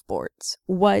 wipe-off boards.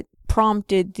 What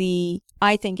prompted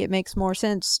I think it makes more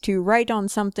sense to write on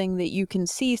something that you can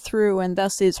see through and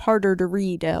thus is harder to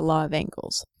read at a lot of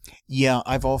angles. Yeah,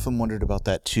 I've often wondered about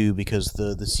that too, because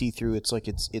the see-through, it's like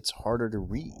it's harder to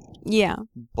read. Yeah.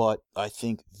 But I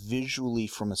think visually,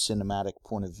 from a cinematic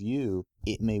point of view,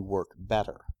 it may work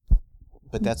better.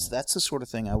 But that's the sort of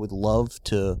thing I would love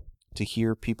to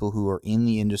hear people who are in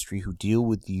the industry who deal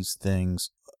with these things.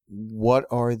 What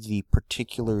are the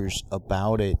particulars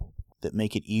about it that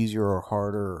make it easier or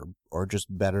harder or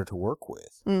just better to work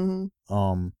with?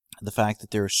 Mm-hmm. The fact that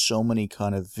there are so many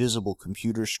kind of visible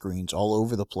computer screens all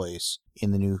over the place in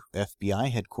the new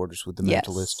FBI headquarters with the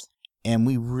Mentalist, and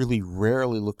we really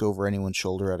rarely looked over anyone's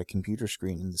shoulder at a computer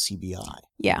screen in the CBI.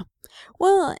 Yeah.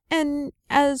 Well, and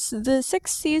as the 6th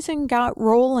season got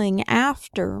rolling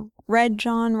after Red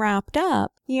John wrapped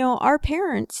up, you know, our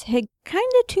parents had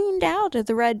kind of tuned out of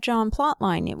the Red John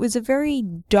plotline. It was a very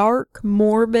dark,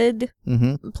 morbid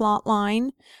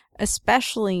plotline,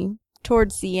 especially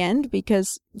towards the end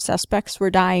because suspects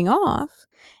were dying off,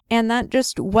 and that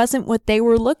just wasn't what they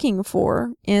were looking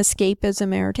for in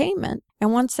escapism entertainment.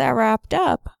 And once that wrapped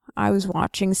up, I was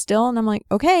watching still, and I'm like,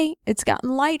 okay, it's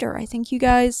gotten lighter. I think you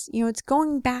guys, you know, it's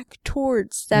going back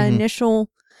towards that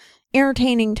initial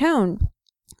entertaining tone.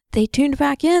 They tuned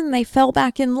back in, they fell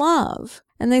back in love.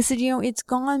 And they said, you know, it's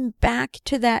gone back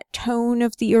to that tone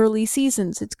of the early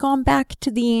seasons. It's gone back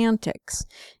to the antics.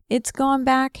 It's gone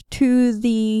back to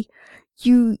the...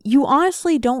 You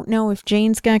honestly don't know if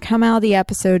Jane's going to come out of the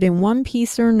episode in one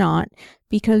piece or not,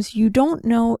 because you don't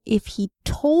know if he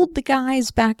told the guys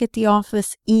back at the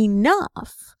office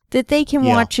enough that they can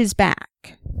watch his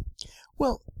back.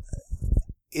 Well,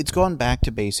 it's gone back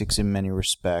to basics in many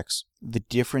respects. The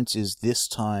difference is this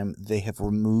time they have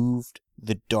removed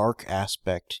the dark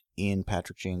aspect in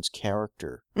Patrick Jane's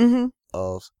character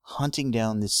of hunting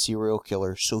down this serial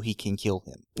killer so he can kill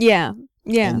him. Yeah.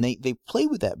 And they play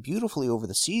with that beautifully over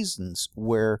the seasons,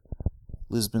 where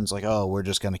Lisbon's like, oh, we're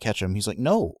just going to catch him. He's like,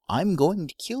 no, I'm going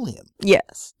to kill him.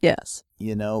 Yes.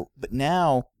 But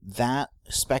now that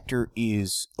specter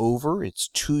is over. It's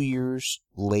 2 years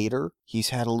later. He's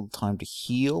had a little time to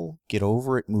heal, get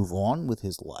over it, move on with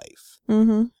his life.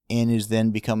 And is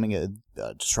then becoming a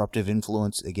disruptive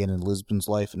influence again in Lisbon's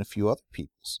life and a few other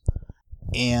people's.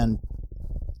 And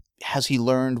has he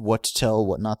learned what to tell,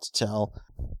 what not to tell?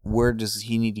 Where does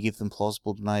he need to give them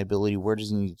plausible deniability? Where does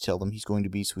he need to tell them he's going to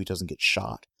be so he doesn't get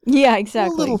shot? Yeah,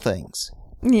 exactly. Little things.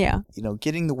 Yeah.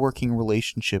 Getting the working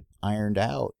relationship ironed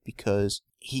out, because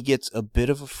he gets a bit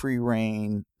of a free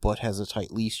rein, but has a tight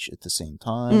leash at the same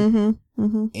time.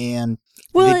 And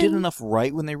they did enough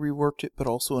right when they reworked it, but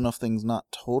also enough things not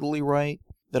totally right,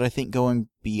 that I think going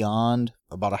beyond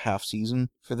about a half season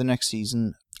for the next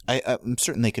season, I'm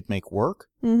certain they could make work,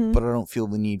 but I don't feel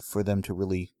the need for them to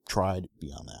really try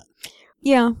beyond that.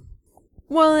 Yeah.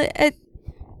 Well,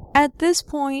 at this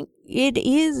point, it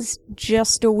is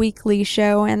just a weekly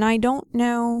show, and I don't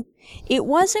know. It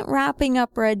wasn't Wrapping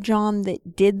Up Red John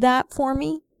that did that for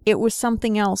me. It was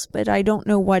something else, but I don't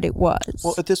know what it was.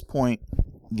 Well, at this point,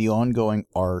 the ongoing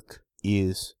arc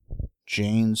is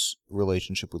Jane's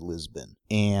relationship with Lisbon,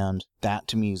 and that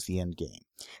to me is the end game.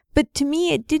 But to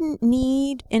me, it didn't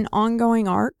need an ongoing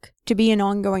arc to be an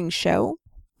ongoing show.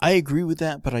 I agree with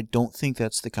that, but I don't think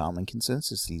that's the common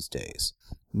consensus these days.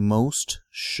 Most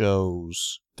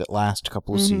shows that last a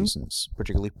couple of seasons,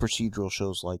 particularly procedural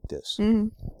shows like this,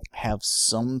 have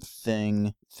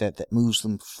something that moves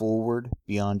them forward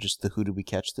beyond just the who did we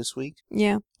catch this week.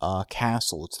 Yeah.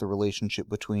 Castle, it's the relationship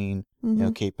between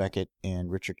Kate Beckett and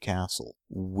Richard Castle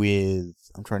with,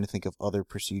 I'm trying to think of other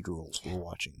procedurals we're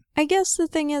watching. I guess the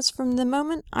thing is, from the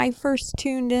moment I first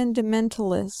tuned into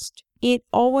Mentalist, it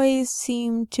always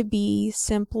seemed to be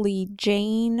simply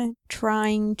Jane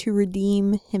trying to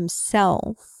redeem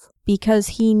himself, because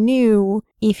he knew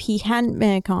if he hadn't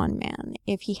been a con man,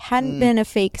 if he hadn't been a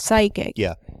fake psychic,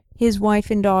 his wife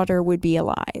and daughter would be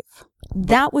alive.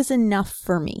 That was enough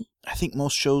for me. I think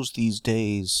most shows these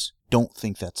days don't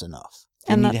think that's enough.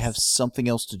 They need to have something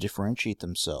else to differentiate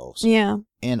themselves. Yeah.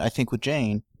 And I think with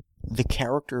Jane, the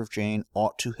character of Jane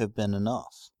ought to have been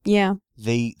enough. Yeah.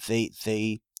 They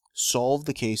solve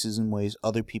the cases in ways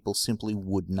other people simply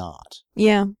would not.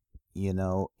 Yeah.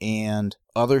 And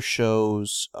other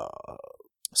shows,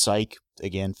 Psych,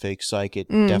 again, fake Psych,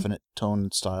 definite tone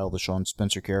and style. The Sean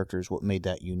Spencer character is what made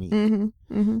that unique.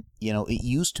 It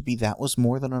used to be that was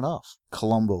more than enough.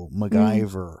 Columbo,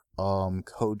 MacGyver,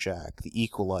 Kojak, The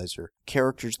Equalizer,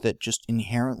 characters that just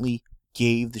inherently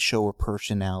gave the show a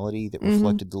personality that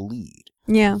reflected the lead.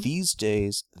 Yeah. These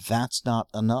days, that's not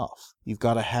enough. You've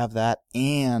got to have that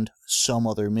and some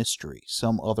other mystery,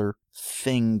 some other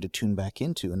thing to tune back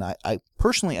into. And I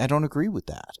personally, I don't agree with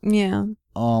that. Yeah.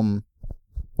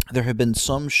 There have been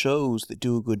some shows that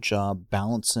do a good job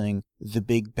balancing the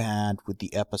big bad with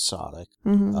the episodic.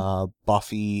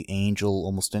 Buffy, Angel,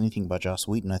 almost anything by Joss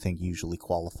Whedon, I think, usually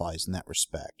qualifies in that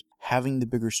respect. Having the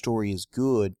bigger story is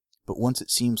good, but once it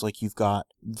seems like you've got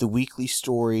the weekly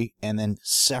story and then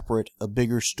separate a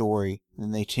bigger story,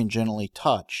 and they tangentially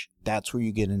touch, that's where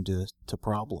you get into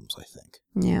problems, I think.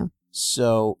 Yeah.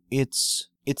 So it's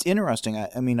interesting.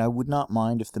 I mean, I would not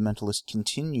mind if The Mentalist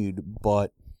continued,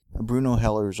 but Bruno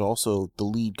Heller is also the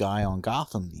lead guy on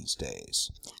Gotham these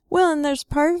days. Well, and there's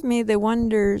part of me that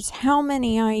wonders how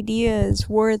many ideas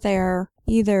were there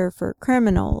either for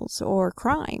criminals or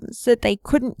crimes that they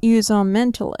couldn't use on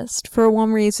Mentalist for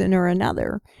one reason or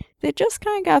another that just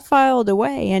kind of got filed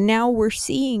away, and now we're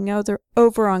seeing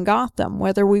over on Gotham,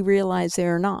 whether we realize it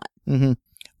or not.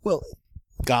 Well,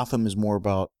 Gotham is more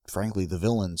about, frankly, the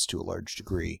villains to a large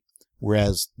degree,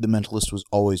 whereas The Mentalist was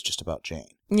always just about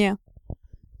Jane. Yeah.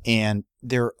 And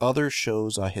there are other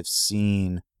shows I have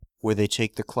seen where they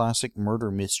take the classic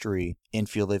murder mystery and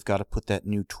feel they've got to put that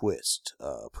new twist.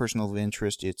 Person of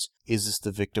interest, is this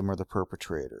the victim or the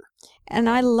perpetrator? And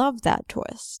I love that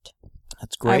twist.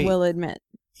 That's great. I will admit.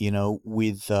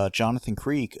 With Jonathan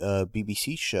Creek, a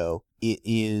BBC show, it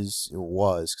is, or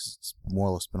was, because it's more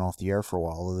or less been off the air for a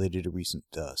while, although they did a recent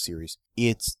series.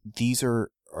 These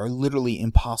are literally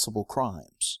impossible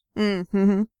crimes.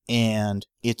 And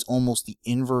it's almost the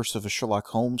inverse of a Sherlock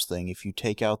Holmes thing. If you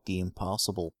take out the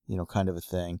impossible, kind of a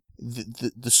thing,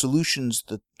 the solutions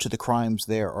to the crimes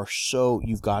there are so,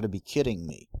 you've got to be kidding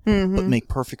me, Mm-hmm. but make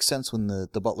perfect sense when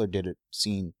the butler did it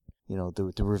scene,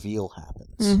 the reveal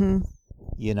happens. Mm-hmm.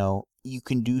 You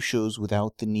can do shows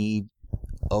without the need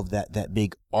of that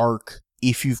big arc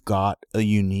if you've got a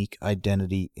unique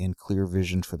identity and clear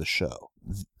vision for the show.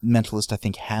 Mentalist, I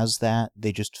think, has that.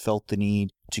 They just felt the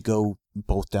need to go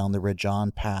both down the Red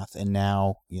John path and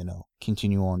now,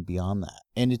 continue on beyond that.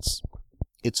 And it's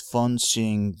fun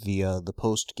seeing the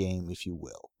post game, if you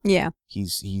will. Yeah.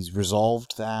 He's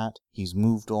resolved that. He's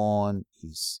moved on.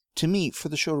 To me, for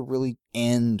the show to really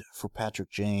end for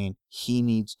Patrick Jane, he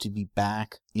needs to be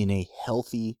back in a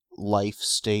healthy life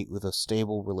state with a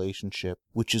stable relationship,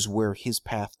 which is where his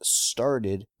path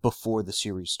started before the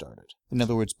series started. In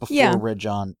other words, before Red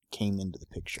John came into the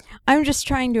picture. I'm just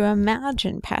trying to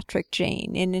imagine Patrick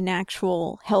Jane in an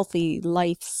actual healthy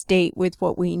life state with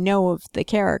what we know of the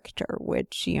character,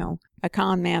 which, a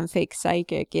con man, fake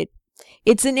psychic.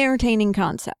 It's an entertaining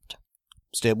concept.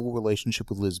 Stable relationship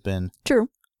with Lisbon. True.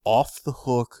 Off the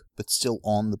hook, but still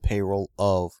on the payroll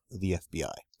of the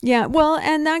FBI. Yeah, well,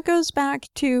 and that goes back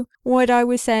to what I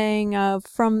was saying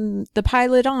from the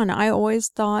pilot on. I always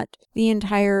thought the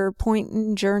entire point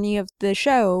and journey of the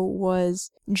show was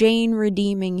Jane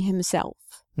redeeming himself.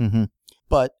 Mm-hmm.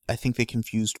 But I think they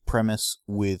confused premise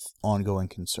with ongoing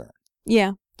concern.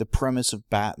 Yeah. The premise of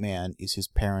Batman is his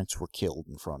parents were killed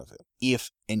in front of him.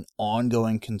 If an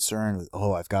ongoing concern with,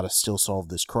 I've got to still solve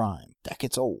this crime, that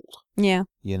gets old. Yeah.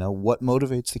 What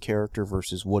motivates the character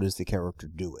versus what is the character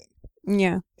doing?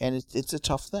 Yeah. And it's a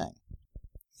tough thing,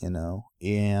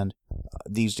 and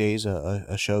these days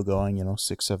a show going,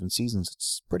 6-7 seasons,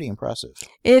 it's pretty impressive.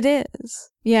 It is.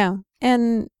 Yeah.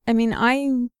 And I mean,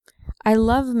 I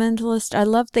love Mentalist. I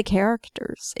love the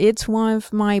characters. It's one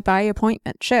of my by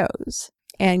appointment shows.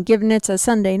 And given it's a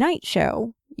Sunday night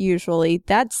show, usually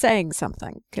that's saying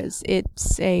something because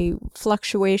it's a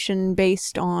fluctuation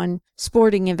based on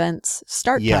sporting events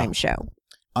start time show.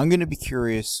 I'm going to be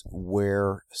curious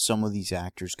where some of these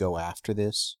actors go after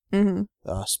this. Mm-hmm.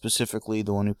 Specifically,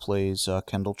 the one who plays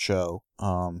Kendall Cho.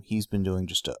 He's been doing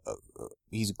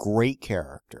he's a great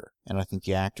character, and I think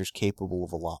the actor's capable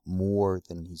of a lot more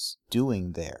than he's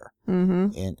doing there.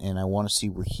 Mm-hmm. And I want to see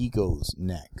where he goes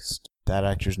next. That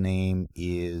actor's name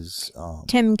is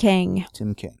Tim King.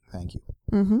 Tim King, thank you.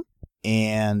 Mm-hmm.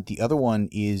 And the other one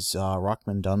is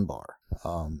Rockman Dunbar.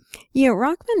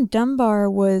 Rockman Dunbar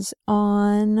was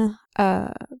on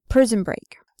Prison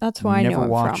Break. That's why I know him from.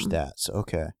 Never watched that, so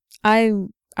okay.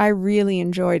 I really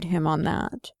enjoyed him on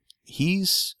that.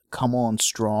 He's come on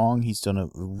strong. He's done a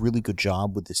really good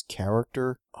job with this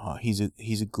character. He's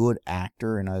a good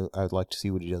actor, and I'd like to see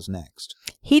what he does next.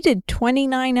 He did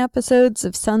 29 episodes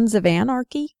of Sons of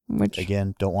Anarchy, which...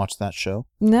 Again, don't watch that show.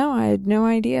 No, I had no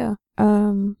idea.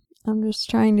 I'm just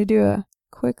trying to do a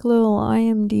quick little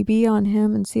IMDb on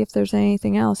him and see if there's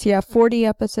anything else. Yeah, 40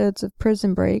 episodes of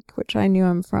Prison Break, which I knew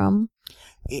him from.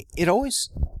 It always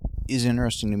is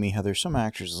interesting to me how there's some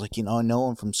actors, like, I know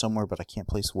him from somewhere, but I can't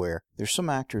place where. There's some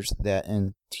actors that,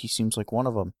 and he seems like one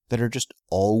of them, that are just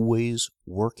always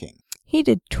working. He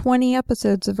did 20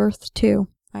 episodes of Earth 2.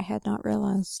 I had not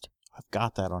realized. I've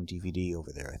got that on DVD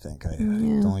over there, I think. I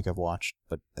don't think I've watched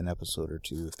but an episode or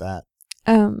two of that.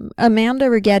 Amanda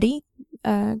Rigetti,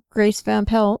 Grace Van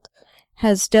Pelt,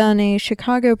 has done a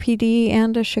Chicago PD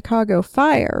and a Chicago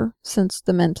Fire since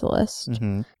The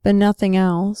Mentalist, but nothing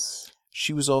else.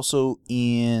 She was also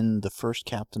in the first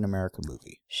Captain America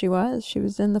movie. She was. She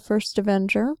was in the first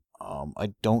Avenger.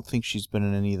 I don't think she's been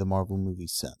in any of the Marvel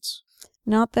movies since.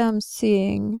 Not that I'm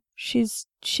seeing. She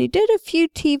did a few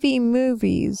TV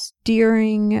movies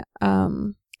during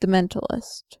The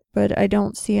Mentalist, but I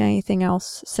don't see anything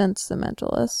else since The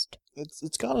Mentalist.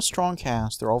 It's got a strong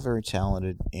cast. They're all very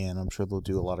talented, and I'm sure they'll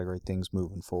do a lot of great things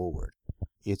moving forward.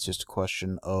 It's just a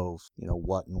question of,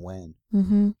 what and when.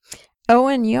 Mm-hmm.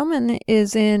 Owen Yeoman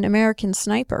is in American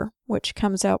Sniper, which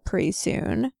comes out pretty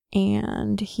soon,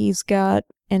 and he's got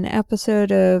an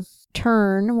episode of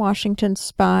Turn, Washington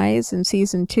Spies in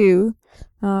season 2.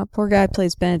 Poor guy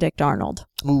plays Benedict Arnold.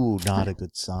 Ooh, not a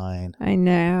good sign. I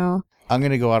know. I'm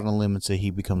going to go out on a limb and say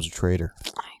he becomes a traitor.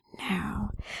 I know.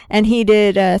 And he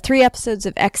did 3 episodes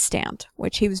of Extant,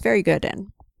 which he was very good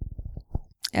in.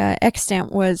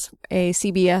 Extant was a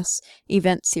CBS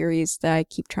event series that I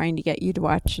keep trying to get you to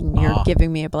watch, and you're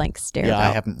giving me a blank stare. Yeah,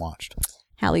 I haven't watched.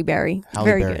 Halle Berry.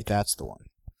 Very good. That's the one.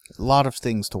 A lot of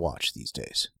things to watch these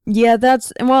days. Yeah,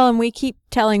 and we keep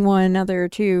telling one another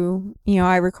too,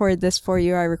 I recorded this for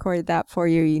you, I recorded that for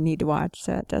you, you need to watch,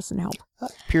 so it doesn't help.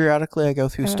 Periodically I go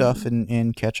through stuff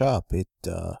and catch up. It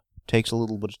takes a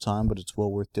little bit of time, but it's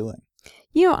well worth doing.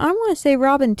 I want to say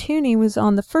Robin Tooney was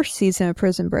on the first season of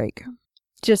Prison Break.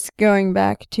 Just going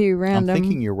back to random. I'm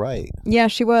thinking you're right. Yeah,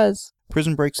 she was.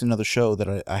 Prison Break's another show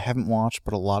that I haven't watched,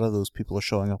 but a lot of those people are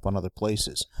showing up on other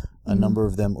places. A number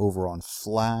of them over on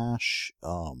Flash.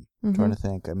 Trying to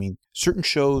think. I mean, certain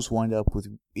shows wind up with...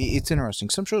 It's interesting.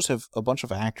 Some shows have a bunch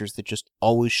of actors that just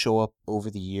always show up over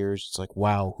the years. It's like,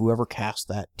 wow, whoever cast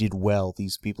that did well.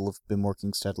 These people have been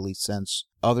working steadily since.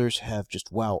 Others have just,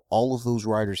 wow, all of those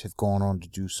writers have gone on to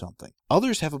do something.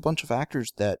 Others have a bunch of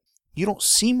actors that you don't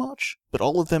see much, but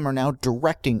all of them are now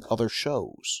directing other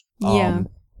shows. Yeah.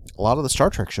 A lot of the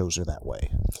Star Trek shows are that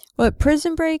way. Well,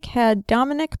 Prison Break had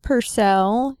Dominic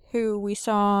Purcell, who we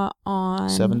saw on...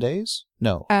 7 Days?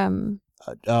 No.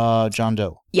 John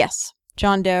Doe. Yes,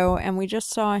 John Doe, and we just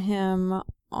saw him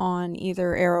on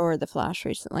either Arrow or The Flash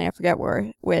recently. I forget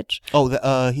which.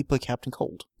 Oh, he played Captain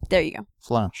Cold. There you go.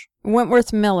 Flash.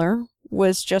 Wentworth Miller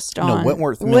was just on... No,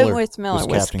 Wentworth Miller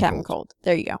was Captain Cold.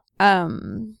 There you go.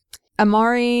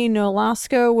 Amari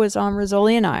Nolasco was on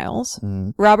Rizzoli and Isles.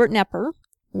 Robert Knepper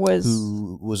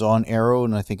who was on Arrow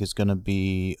and I think is going to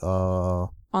be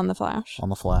on The Flash. On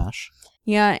The Flash.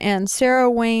 Yeah, and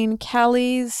Sarah Wayne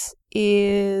Callies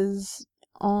is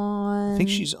on... I think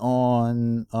she's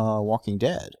on Walking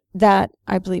Dead. That,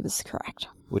 I believe, is correct.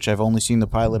 Which I've only seen the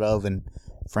pilot of and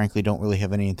frankly don't really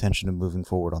have any intention of moving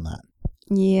forward on that.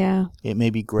 Yeah. It may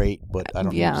be great, but I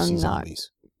don't need to see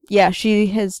zombies. Yeah, she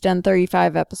has done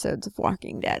 35 episodes of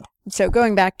Walking Dead. So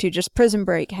going back to just Prison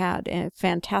Break had a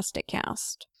fantastic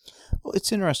cast. Well,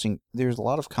 it's interesting. There's a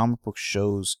lot of comic book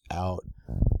shows out,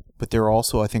 but there are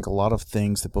also, I think, a lot of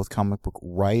things that both comic book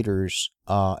writers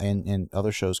and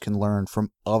other shows can learn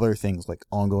from other things like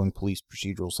ongoing police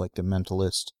procedurals like The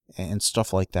Mentalist and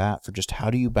stuff like that for just how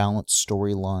do you balance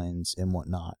storylines and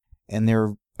whatnot. And there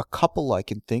are a couple I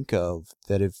can think of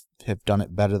that have done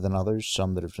it better than others.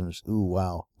 Some that have done this, ooh,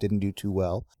 wow, didn't do too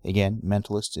well. Again,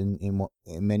 Mentalist in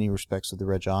many respects of the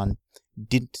Red John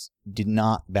did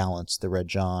not balance the Red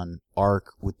John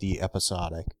arc with the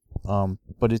episodic.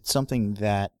 But it's something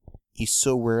that is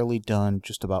so rarely done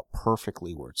just about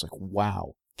perfectly where it's like,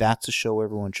 wow, that's a show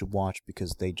everyone should watch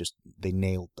because they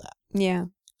nailed that. Yeah.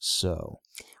 So...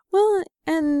 Well,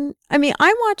 and I mean,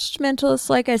 I watched Mentalist,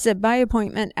 like I said, by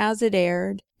appointment as it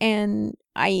aired, and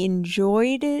I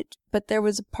enjoyed it, but there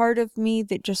was a part of me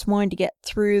that just wanted to get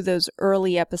through those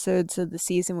early episodes of the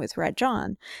season with Red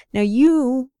John. Now,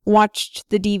 you watched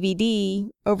the DVD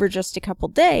over just a couple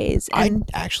days.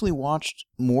 And I actually watched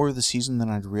more of the season than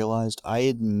I'd realized. I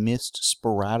had missed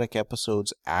sporadic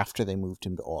episodes after they moved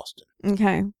him to Austin.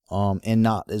 Okay. And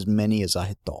not as many as I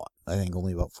had thought. I think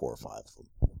only about 4 or 5 of them.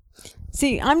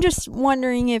 See, I'm just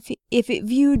wondering if it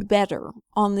viewed better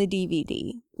on the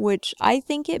DVD, which I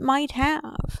think it might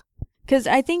have. Because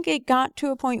I think it got to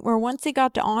a point where once it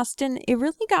got to Austin, it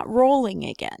really got rolling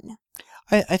again.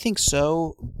 I think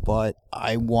so, but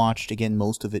I watched, again,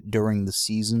 most of it during the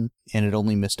season, and it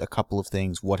only missed a couple of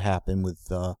things. What happened with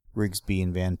Rigsby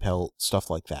and Van Pelt, stuff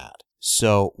like that.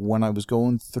 So when I was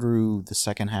going through the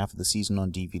second half of the season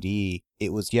on DVD,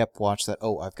 it was, yep, watch that.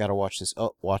 Oh, I've got to watch this.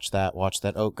 Oh, watch that.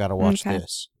 Oh, got to watch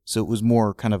this. So it was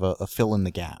more kind of a fill in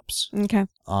the gaps. Okay.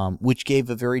 Which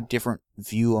gave a very different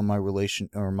view on my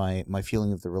my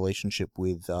feeling of the relationship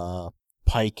with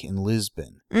Pike and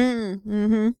Lisbon.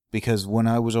 Because when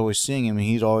I was always seeing him,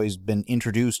 he'd always been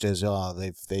introduced as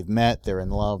they've met, they're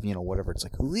in love, whatever. It's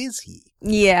like, who is he?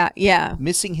 Yeah.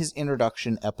 Missing his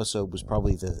introduction episode was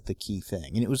probably the key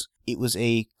thing. And it was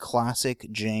a classic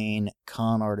Jane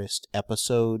con artist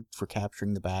episode for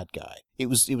capturing the bad guy. It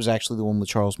was actually the one with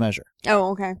Charles Measure.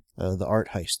 Oh, okay. The art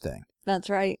heist thing.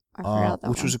 That's right. I forgot that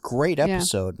which was a great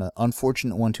episode, and an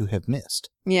unfortunate one to have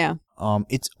missed. Yeah.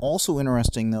 It's also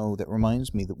interesting, though, that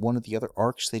reminds me that one of the other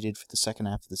arcs they did for the second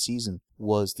half of the season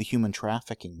was the human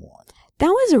trafficking one. That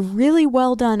was a really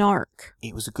well done arc.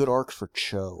 It was a good arc for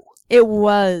Cho. It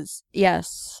was,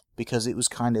 yes. Because it was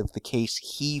kind of the case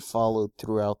he followed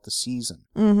throughout the season,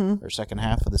 or second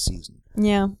half of the season.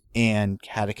 Yeah. And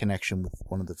had a connection with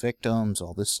one of the victims,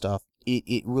 all this stuff.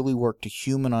 It really worked to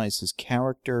humanize his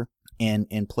character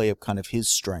and play up kind of his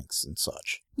strengths and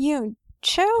such.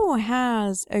 Cho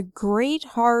has a great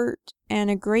heart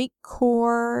and a great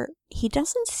core. He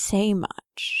doesn't say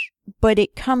much, but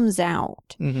it comes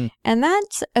out. And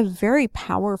that's a very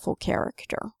powerful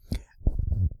character.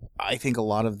 I think a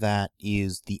lot of that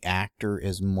is the actor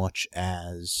as much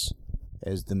as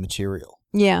the material.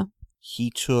 Yeah.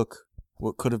 He took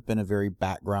what could have been a very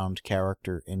background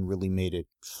character and really made it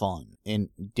fun. And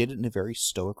did it in a very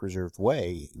stoic, reserved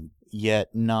way, yet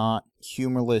not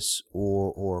humorless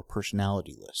or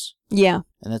personalityless. Yeah.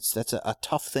 And that's a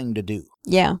tough thing to do.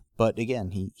 Yeah. But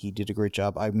again, he did a great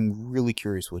job. I'm really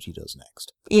curious what he does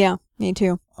next. Yeah, me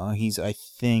too. He's, I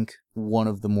think, one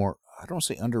of the more, I don't want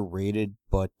to say underrated,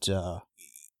 but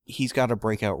he's got a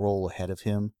breakout role ahead of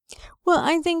him. Well,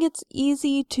 I think it's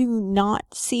easy to not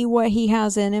see what he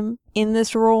has in him in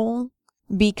this role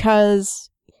because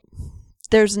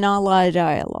there's not a lot of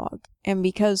dialogue. And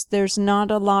because there's not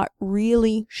a lot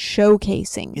really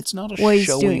showcasing. It's not a showy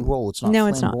showy role. It's not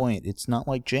flamboyant. It's not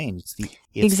like Jane. It's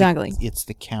exactly. It's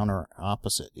the counter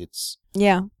opposite. It's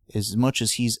yeah. As much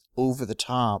as he's over the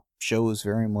top, Joe is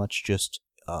very much just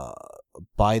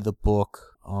by the book.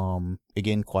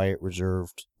 Again, quiet,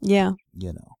 reserved. Yeah.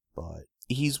 But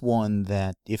he's one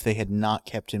that if they had not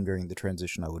kept him during the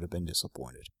transition, I would have been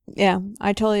disappointed. Yeah,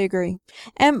 I totally agree.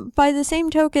 And by the same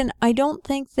token, I don't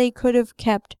think they could have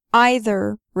kept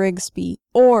either Rigsby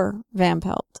or Van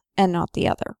Pelt and not the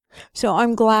other. So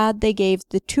I'm glad they gave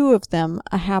the two of them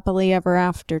a happily ever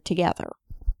after together.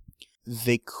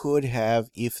 They could have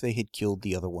if they had killed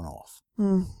the other one off.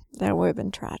 That would have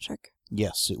been tragic.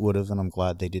 Yes, it would have, and I'm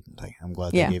glad they didn't. I'm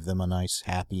glad they gave them a nice,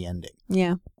 happy ending.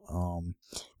 Yeah.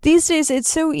 These days, it's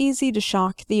so easy to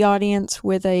shock the audience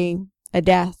with a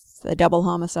death, a double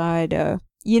homicide.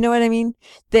 You know what I mean?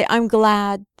 I'm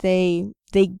glad they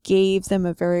gave them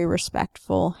a very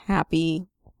respectful, happy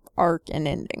arc and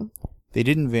ending. They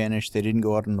didn't vanish. They didn't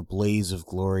go out in a blaze of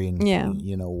glory and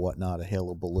whatnot, a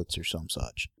hail of bullets or some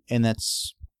such. And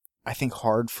that's, I think,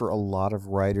 hard for a lot of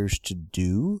writers to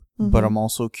do. But I'm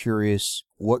also curious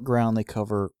what ground they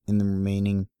cover in the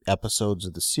remaining episodes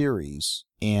of the series,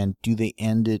 and do they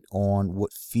end it on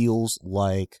what feels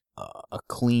like a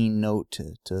clean note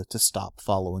to stop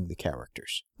following the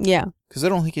characters? Yeah. Because I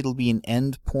don't think it'll be an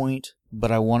end point,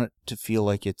 but I want it to feel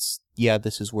like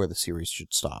this is where the series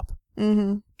should stop.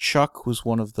 Chuck was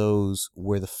one of those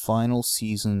where the final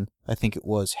season, I think it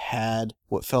was, had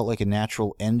what felt like a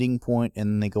natural ending point,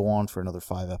 and then they go on for another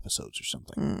 5 episodes or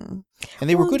something. And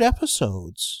they were good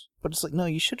episodes, but it's like, no,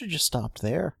 you should have just stopped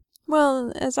there.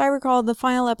 Well, as I recall, the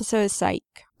final episode of Psych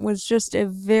was just a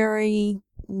very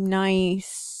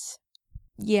nice...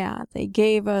 Yeah, they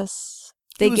gave us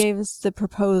the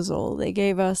proposal. They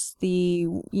gave us the,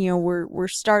 we're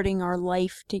starting our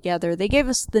life together. They gave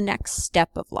us the next step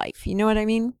of life. You know what I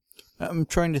mean? I'm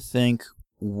trying to think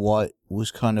what was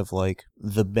kind of like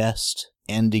the best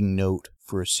ending note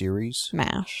for a series.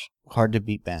 MASH. Hard to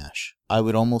beat MASH. I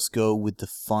would almost go with the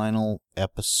final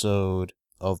episode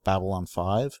of Babylon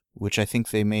 5, which I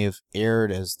think they may have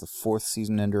aired as the 4th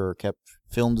season ender or kept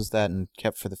filmed as that and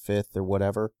kept for the 5th or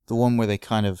whatever. The one where they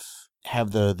kind of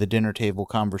have the dinner table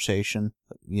conversation.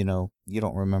 You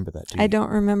don't remember that, do you? I don't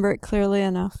remember it clearly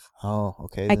enough. Oh,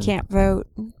 okay. I can't vote.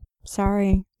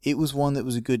 Sorry. It was one that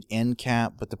was a good end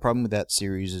cap, but the problem with that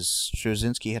series is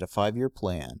Straczynski had a 5-year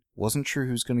plan, wasn't sure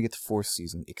who was going to get the 4th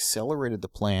season, accelerated the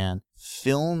plan,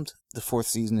 filmed the 4th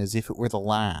season as if it were the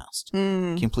last,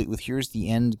 complete with here's the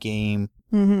end game,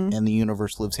 and the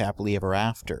universe lives happily ever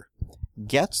after.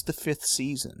 Gets the 5th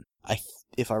season.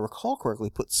 If I recall correctly,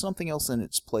 put something else in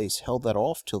its place, held that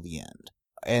off till the end,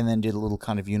 and then did a little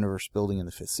kind of universe building in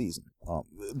the 5th season.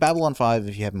 Babylon 5,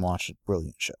 if you haven't watched it,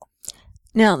 brilliant show.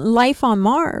 Now, Life on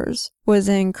Mars was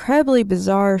an incredibly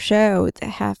bizarre show that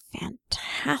had a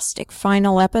fantastic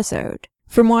final episode.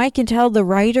 From what I can tell, the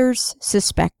writers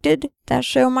suspected that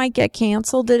show might get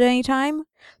canceled at any time,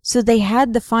 so they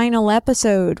had the final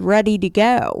episode ready to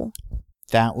go.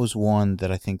 That was one that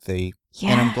I think they...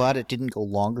 Yeah. And I'm glad it didn't go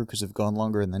longer, because if it had gone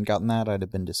longer and then gotten that, I'd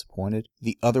have been disappointed.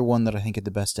 The other one that I think had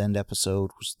the best end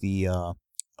episode was the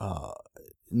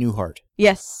Newhart.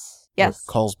 Yes. Yes.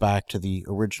 Calls back to the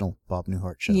original Bob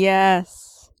Newhart show.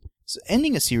 Yes. So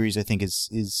ending a series, I think,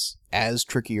 is as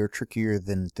trickier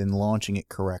than launching it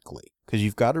correctly. Because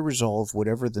you've got to resolve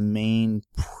whatever the main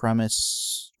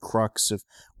premise, crux of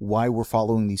why we're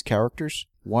following these characters.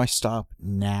 Why stop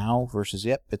now versus,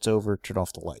 yep, it's over, turn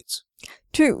off the lights.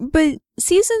 True, but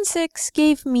Season 6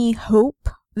 gave me hope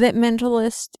that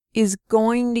Mentalist is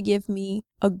going to give me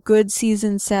a good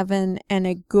Season 7 and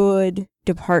a good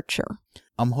departure.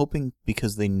 I'm hoping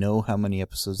because they know how many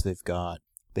episodes they've got.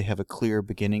 They have a clear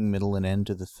beginning, middle, and end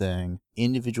to the thing.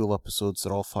 Individual episodes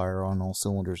that all fire on all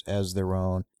cylinders as their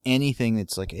own. Anything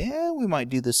that's like, we might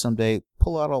do this someday.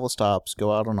 Pull out all the stops.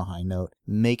 Go out on a high note.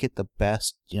 Make it the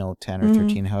best, 10 or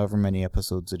 13, however many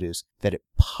episodes it is, that it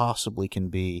possibly can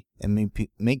be. And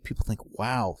make people think,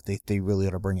 wow, they really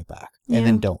ought to bring it back. Yeah. And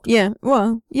then don't. Yeah,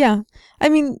 well, yeah. I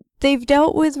mean, they've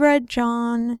dealt with Red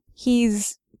John.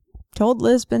 He's told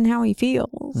Lisbon how he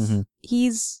feels. Mm-hmm.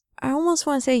 I almost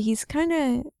want to say he's kind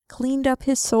of cleaned up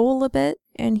his soul a bit,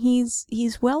 and he's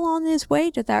well on his way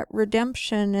to that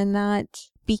redemption and that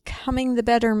becoming the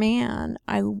better man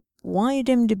I wanted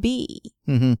him to be.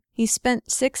 Mm-hmm. He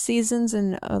spent 6 seasons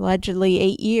and allegedly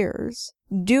 8 years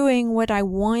doing what I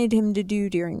wanted him to do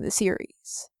during the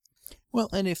series. Well,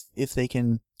 and if they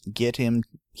can get him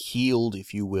healed,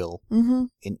 if you will, Mm-hmm.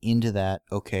 and into that,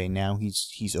 okay, now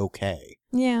he's okay.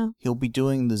 Yeah. He'll be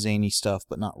doing the zany stuff,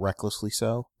 but not recklessly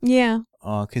so. Yeah.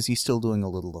 Because he's still doing a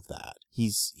little of that.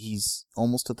 He's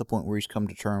almost at the point where he's come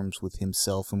to terms with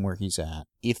himself and where he's at.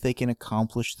 If they can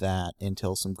accomplish that and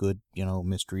tell some good,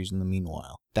 mysteries in the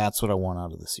meanwhile, that's what I want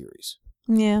out of the series.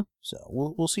 Yeah. So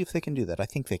we'll see if they can do that. I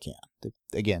think they can.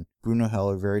 Again, Bruno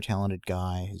Heller, very talented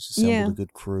guy. He's assembled a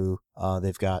good crew.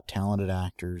 They've got talented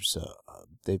actors.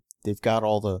 They've got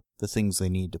all the things they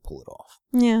need to pull it off.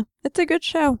 Yeah. It's a good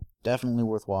show. Definitely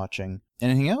worth watching.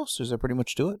 Anything else? Does that pretty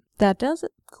much do it? That does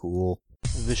it. Cool.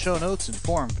 The show notes and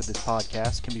forum for this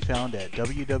podcast can be found at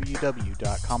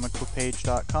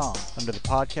www.comicbookpage.com under the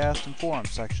podcast and forum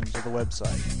sections of the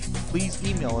website. Please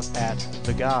email us at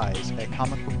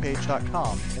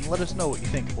theguys@comicbookpage.com and let us know what you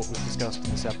think of what was discussed in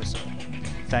this episode.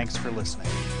 Thanks for listening.